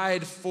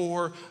died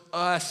for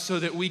us so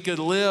that we could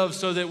live,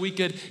 so that we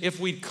could, if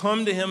we'd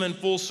come to him in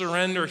full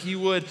surrender, he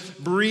would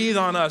breathe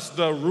on us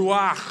the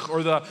ruach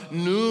or the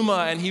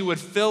pneuma, and he would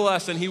fill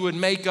us and he would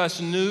make us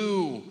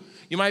new.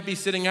 You might be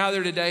sitting out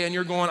there today and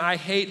you're going, "I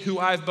hate who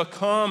I've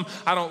become.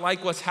 I don't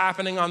like what's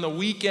happening on the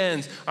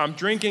weekends. I'm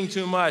drinking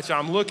too much.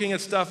 I'm looking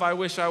at stuff I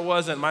wish I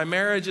wasn't. My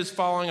marriage is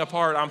falling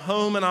apart. I'm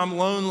home and I'm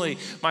lonely.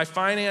 My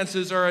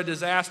finances are a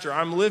disaster.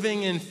 I'm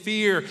living in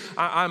fear."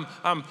 And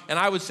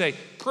I would say,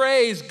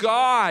 praise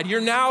God. You're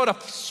now at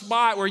a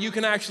spot where you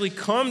can actually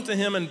come to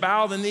him and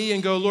bow the knee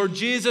and go, "Lord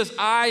Jesus,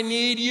 I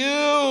need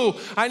you.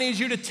 I need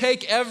you to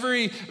take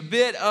every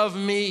bit of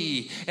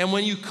me." And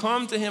when you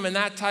come to him in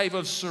that type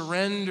of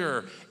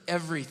surrender,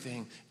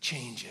 everything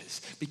changes,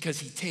 because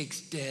he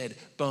takes dead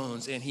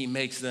bones and he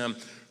makes them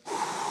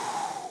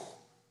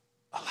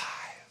alive.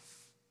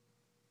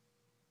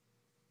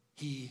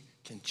 He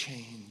can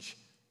change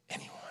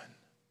anyone.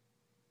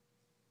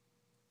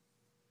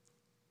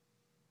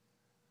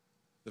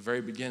 The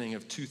very beginning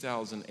of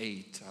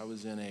 2008, I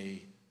was in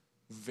a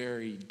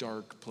very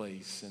dark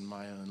place in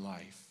my own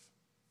life.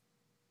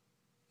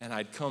 And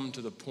I'd come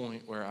to the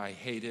point where I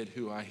hated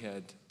who I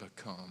had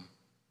become.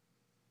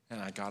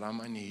 And I got on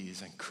my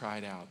knees and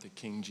cried out that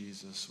King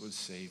Jesus would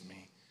save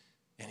me.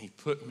 And he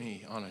put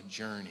me on a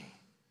journey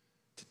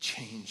to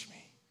change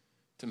me,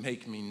 to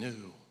make me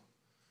new,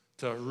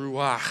 to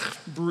ruach,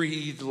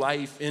 breathe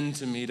life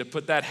into me, to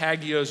put that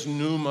hagios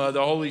pneuma,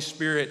 the Holy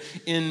Spirit,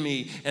 in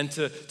me, and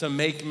to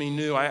make me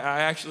new.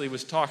 I actually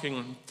was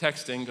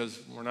texting, because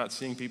we're not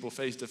seeing people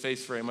face to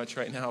face very much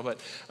right now, but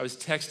I was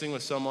texting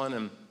with someone,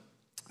 and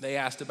they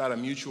asked about a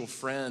mutual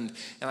friend,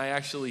 and I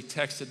actually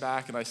texted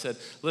back and I said,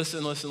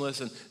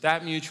 listen,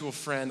 that mutual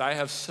friend, I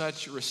have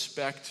such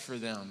respect for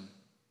them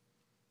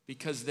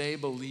because they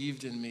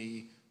believed in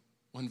me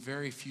when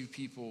very few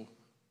people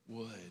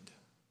would.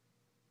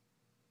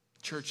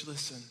 Church,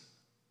 listen,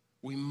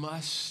 we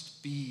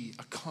must be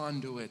a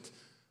conduit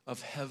of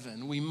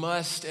heaven. We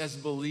must, as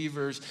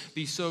believers,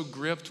 be so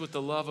gripped with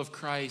the love of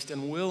Christ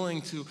and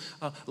willing to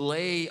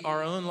lay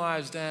our own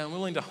lives down,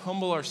 willing to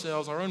humble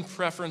ourselves, our own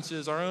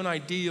preferences, our own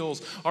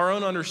ideals, our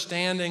own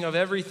understanding of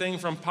everything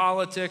from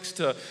politics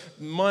to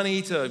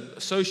money to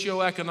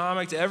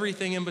socioeconomic to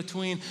everything in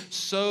between,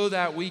 so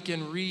that we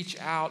can reach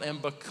out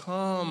and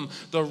become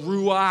the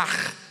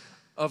ruach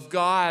of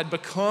God,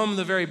 become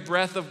the very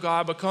breath of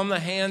God, become the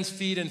hands,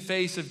 feet, and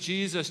face of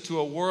Jesus to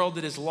a world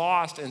that is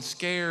lost and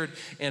scared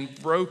and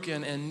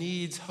broken and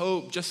needs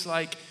hope, just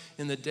like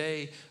in the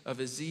day of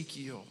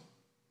Ezekiel.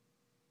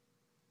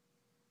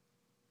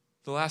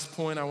 The last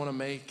point I want to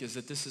make is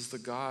that this is the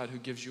God who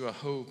gives you a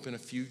hope and a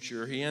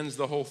future. He ends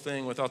the whole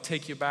thing with, I'll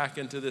take you back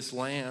into this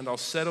land. I'll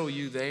settle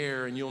you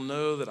there, and you'll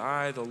know that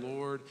I, the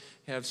Lord,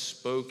 have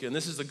spoken.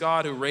 This is the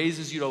God who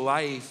raises you to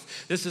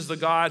life. This is the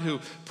God who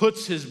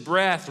puts his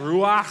breath,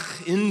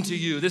 ruach, into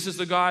you. This is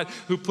the God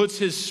who puts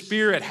his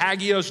spirit,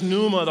 hagios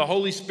pneuma, the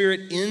Holy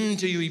Spirit,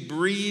 into you. He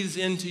breathes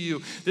into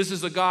you. This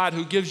is the God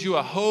who gives you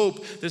a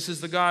hope. This is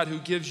the God who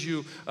gives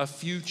you a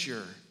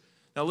future.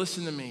 Now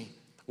listen to me.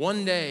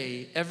 One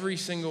day, every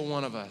single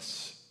one of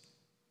us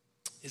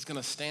is going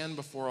to stand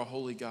before a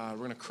holy God.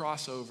 We're going to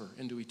cross over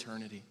into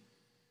eternity.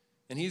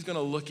 And he's going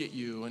to look at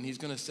you and he's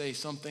going to say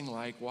something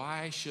like,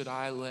 why should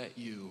I let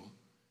you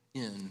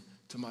in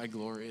to my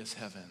glorious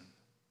heaven?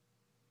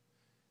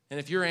 And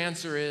if your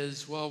answer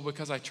is, well,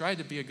 because I tried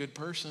to be a good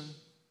person.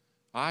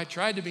 I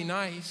tried to be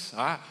nice.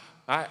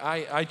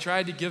 I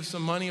tried to give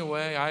some money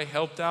away. I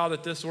helped out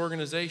at this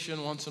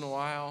organization once in a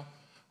while.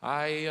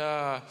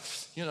 I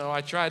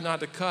tried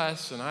not to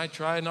cuss, and I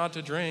tried not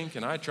to drink,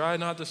 and I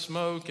tried not to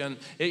smoke. And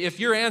if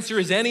your answer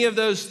is any of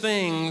those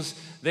things,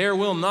 there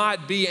will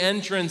not be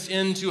entrance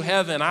into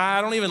heaven.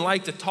 I don't even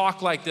like to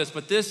talk like this,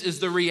 but this is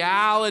the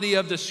reality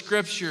of the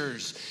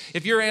scriptures.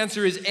 If your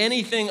answer is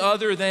anything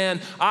other than,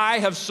 I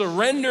have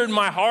surrendered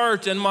my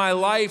heart and my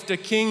life to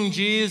King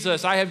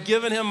Jesus, I have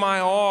given him my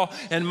all,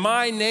 and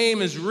my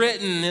name is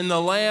written in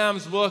the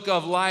Lamb's book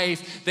of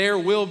life, there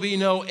will be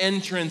no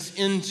entrance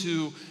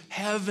into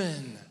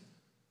heaven.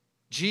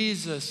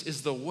 Jesus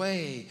is the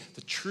way,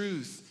 the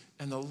truth,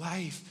 and the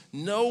life.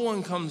 No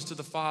one comes to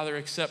the Father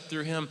except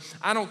through him.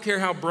 I don't care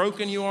how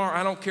broken you are.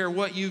 I don't care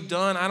what you've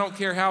done. I don't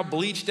care how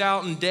bleached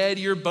out and dead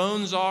your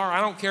bones are.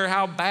 I don't care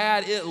how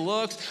bad it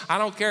looks. I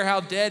don't care how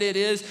dead it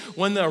is.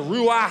 When the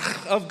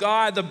ruach of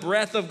God, the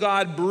breath of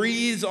God,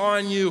 breathes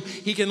on you,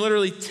 he can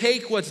literally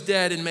take what's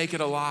dead and make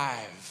it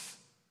alive.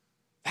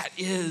 That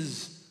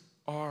is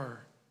our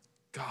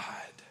God.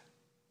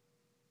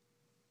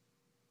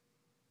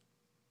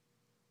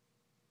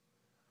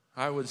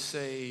 I would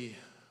say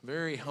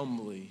very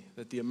humbly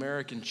that the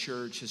American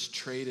church has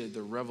traded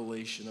the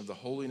revelation of the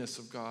holiness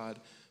of God,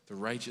 the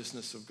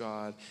righteousness of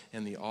God,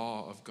 and the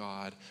awe of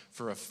God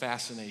for a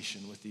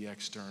fascination with the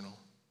external.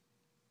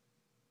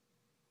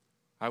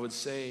 I would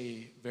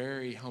say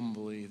very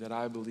humbly that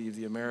I believe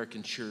the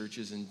American church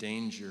is in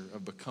danger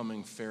of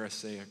becoming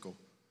pharisaical,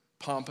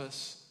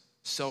 pompous,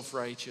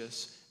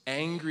 self-righteous,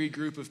 angry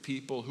group of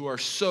people who are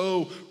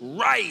so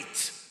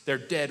right, they're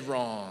dead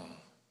wrong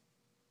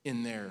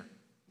in their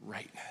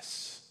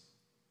rightness.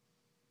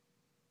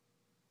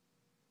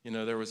 You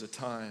know, there was a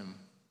time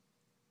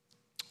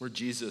where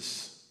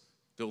Jesus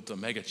built a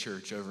mega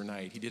church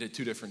overnight. He did it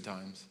 2 different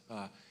times.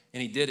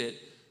 And he did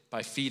it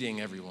by feeding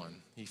everyone.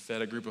 He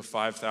fed a group of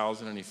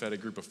 5,000 and he fed a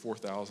group of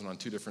 4,000 on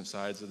 2 different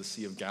sides of the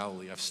Sea of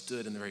Galilee. I've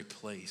stood in the very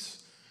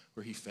place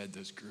where he fed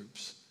those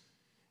groups.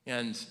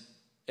 And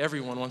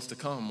everyone wants to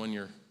come when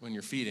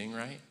you're feeding,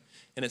 right?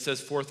 And it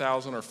says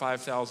 4,000 or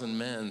 5,000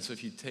 men. So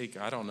if you take,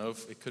 I don't know,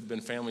 if it could have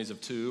been families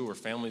of 2 or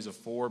families of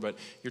 4, but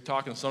you're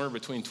talking somewhere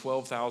between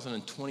 12,000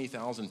 and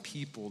 20,000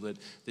 people that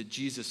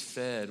Jesus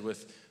fed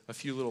with a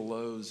few little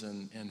loaves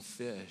and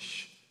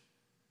fish.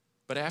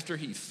 But after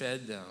he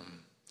fed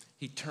them,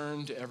 he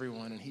turned to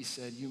everyone and he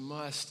said, you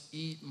must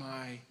eat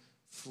my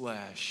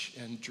flesh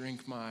and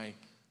drink my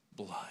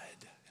blood.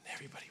 And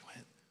everybody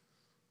went,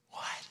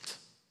 what?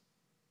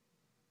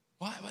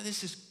 What?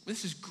 This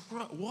is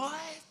gross.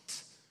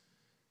 What?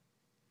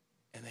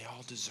 And they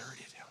all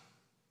deserted him.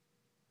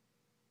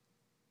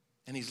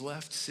 And he's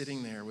left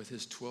sitting there with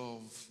his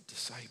 12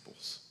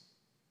 disciples.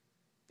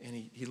 And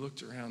he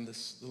looked around the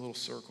little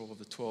circle of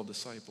the 12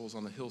 disciples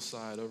on the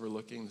hillside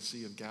overlooking the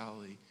Sea of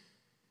Galilee.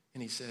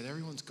 And he said,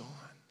 everyone's gone.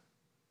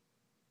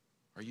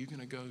 Are you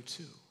going to go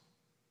too?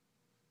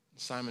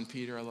 Simon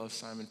Peter, I love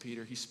Simon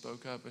Peter, he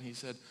spoke up and he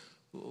said,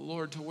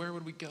 Lord, to where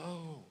would we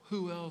go?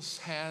 Who else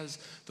has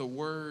the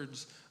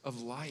words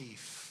of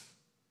life?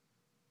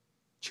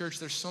 Church,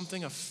 there's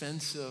something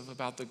offensive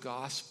about the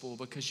gospel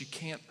because you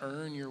can't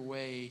earn your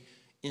way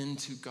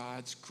into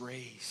God's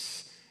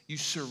grace. You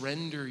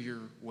surrender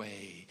your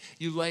way.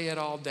 You lay it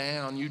all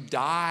down. You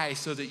die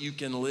so that you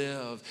can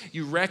live.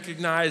 You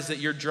recognize that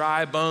you're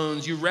dry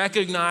bones. You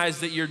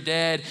recognize that you're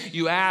dead.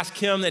 You ask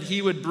him that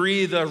he would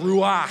breathe the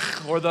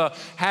ruach or the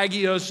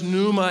hagios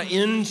pneuma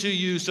into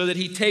you so that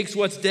he takes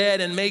what's dead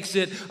and makes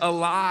it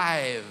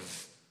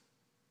alive.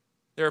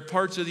 There are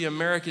parts of the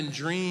American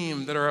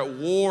dream that are at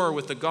war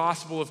with the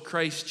gospel of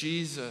Christ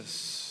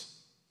Jesus.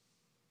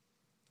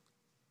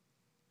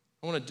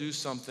 I want to do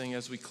something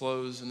as we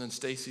close, and then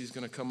Stacy's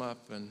going to come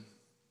up and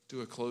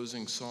do a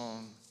closing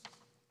song.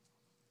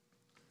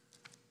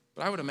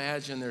 But I would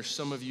imagine there's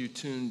some of you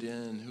tuned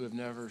in who have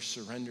never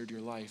surrendered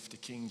your life to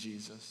King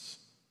Jesus.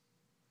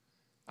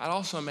 I'd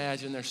also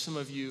imagine there's some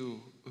of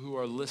you who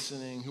are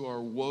listening, who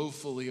are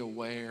woefully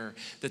aware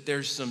that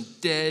there's some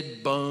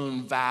dead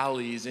bone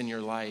valleys in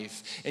your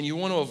life, and you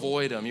want to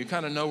avoid them. You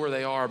kind of know where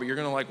they are, but you're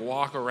going to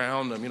walk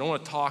around them. You don't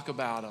want to talk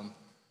about them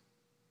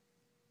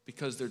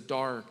because they're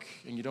dark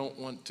and you don't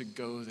want to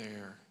go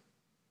there.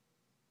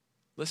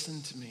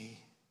 Listen to me.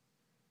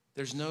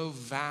 There's no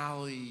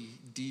valley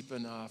deep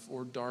enough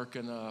or dark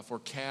enough or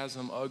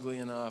chasm ugly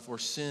enough or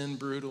sin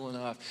brutal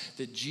enough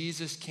that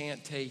Jesus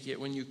can't take it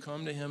when you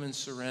come to him and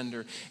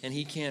surrender, and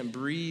he can't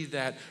breathe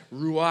that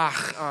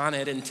ruach on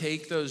it and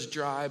take those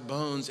dry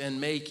bones and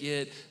make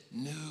it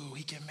new.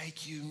 He can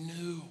make you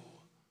new.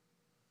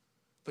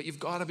 But you've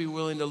got to be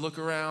willing to look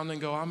around and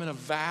go, I'm in a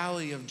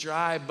valley of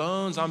dry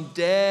bones. I'm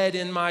dead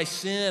in my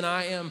sin.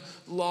 I am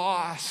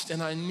lost,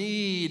 and I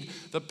need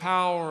the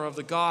power of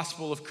the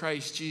gospel of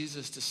Christ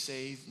Jesus to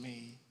save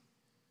me.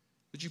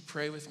 Would you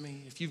pray with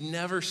me? If you've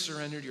never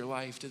surrendered your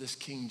life to this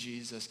King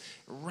Jesus,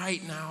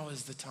 right now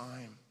is the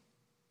time.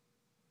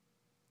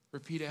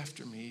 Repeat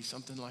after me,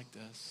 something like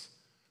this.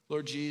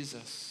 Lord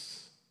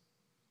Jesus,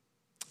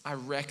 I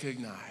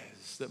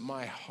recognize that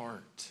my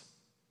heart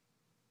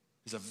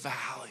is a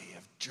valley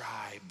of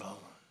dry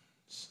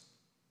bones.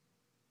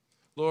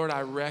 Lord, I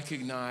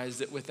recognize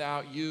that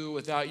without you,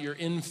 without your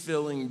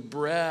infilling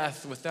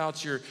breath,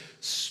 without your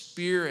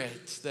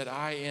spirit, that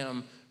I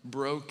am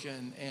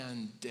broken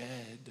and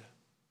dead.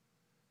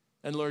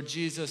 And Lord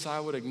Jesus, I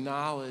would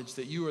acknowledge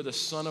that you are the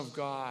Son of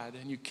God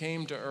and you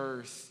came to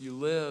earth, you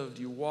lived,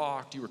 you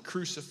walked, you were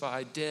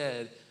crucified,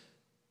 dead,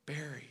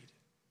 buried,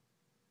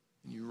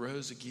 and you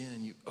rose again,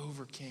 you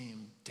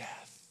overcame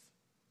death.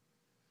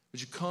 Would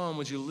you come?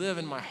 Would you live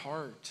in my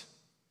heart?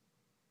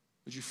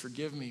 Would you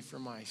forgive me for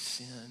my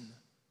sin?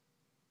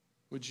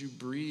 Would you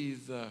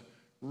breathe the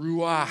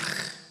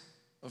ruach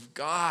of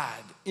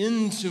God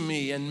into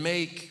me and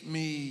make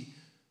me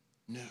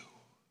new?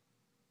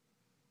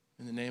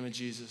 In the name of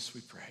Jesus, we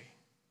pray.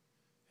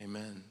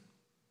 Amen.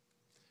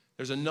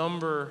 There's a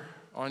number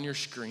on your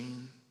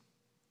screen.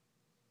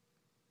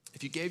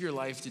 If you gave your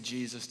life to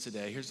Jesus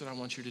today, here's what I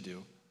want you to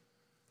do.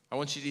 I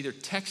want you to either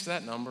text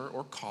that number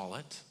or call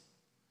it.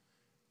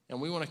 And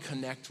we want to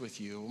connect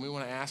with you, and we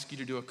want to ask you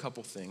to do a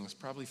couple things,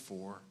 probably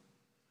 4.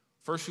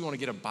 First, we want to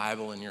get a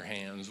Bible in your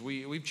hands.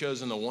 We've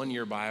chosen the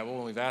one-year Bible,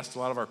 and we've asked a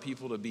lot of our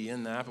people to be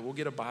in that, but we'll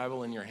get a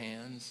Bible in your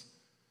hands.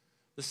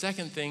 The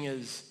second thing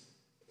is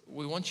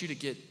we want you to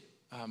get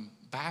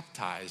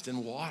baptized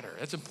in water.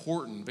 That's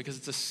important because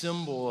it's a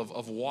symbol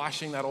of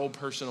washing that old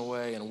person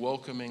away and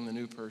welcoming the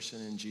new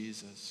person in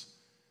Jesus.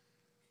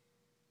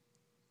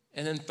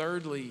 And then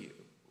thirdly,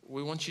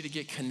 we want you to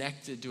get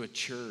connected to a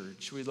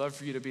church. We'd love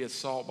for you to be at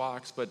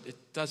Saltbox, but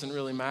it doesn't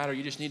really matter.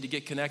 You just need to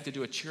get connected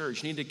to a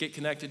church. You need to get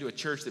connected to a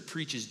church that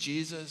preaches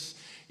Jesus.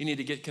 You need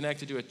to get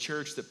connected to a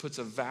church that puts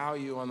a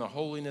value on the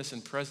holiness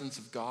and presence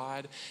of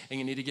God. And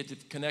you need to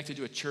get connected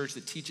to a church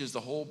that teaches the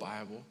whole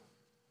Bible.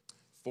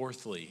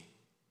 Fourthly,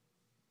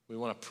 we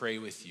want to pray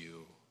with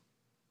you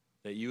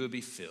that you would be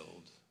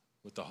filled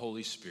with the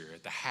Holy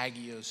Spirit, the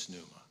hagios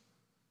pneuma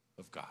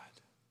of God.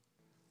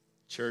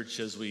 Church,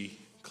 as we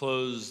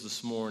close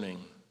this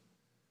morning,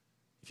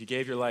 if you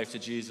gave your life to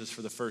Jesus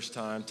for the first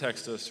time,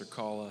 text us or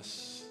call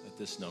us at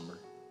this number.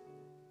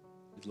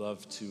 We'd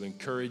love to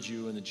encourage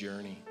you in the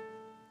journey.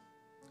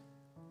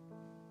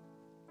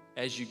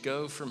 As you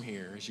go from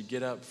here, as you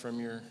get up from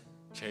your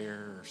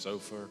chair or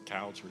sofa or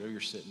couch, whatever you're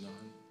sitting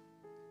on,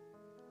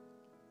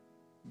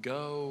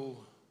 go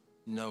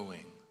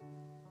knowing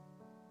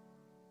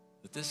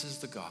that this is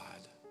the God,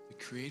 the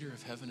creator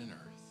of heaven and earth,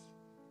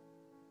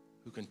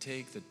 who can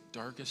take the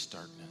darkest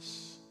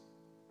darkness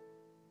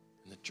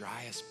and the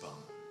driest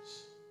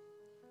bones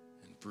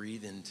and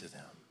breathe into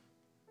them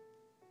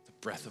the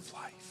breath of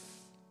life.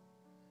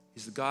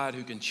 He's the God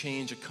who can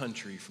change a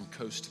country from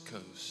coast to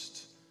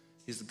coast.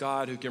 He's the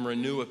God who can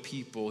renew a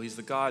people. He's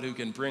the God who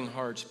can bring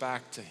hearts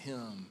back to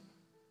him.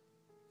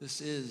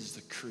 This is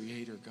the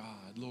Creator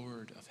God,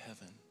 Lord of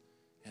heaven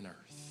and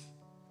earth.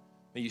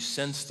 May you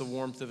sense the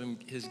warmth of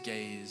his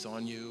gaze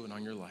on you and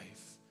on your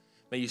life.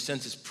 May you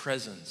sense his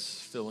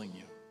presence filling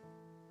you.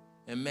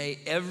 And may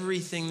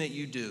everything that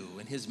you do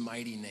in his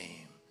mighty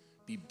name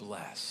be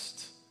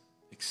blessed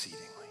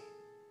exceedingly.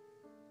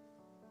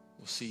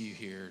 We'll see you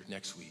here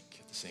next week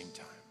at the same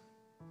time.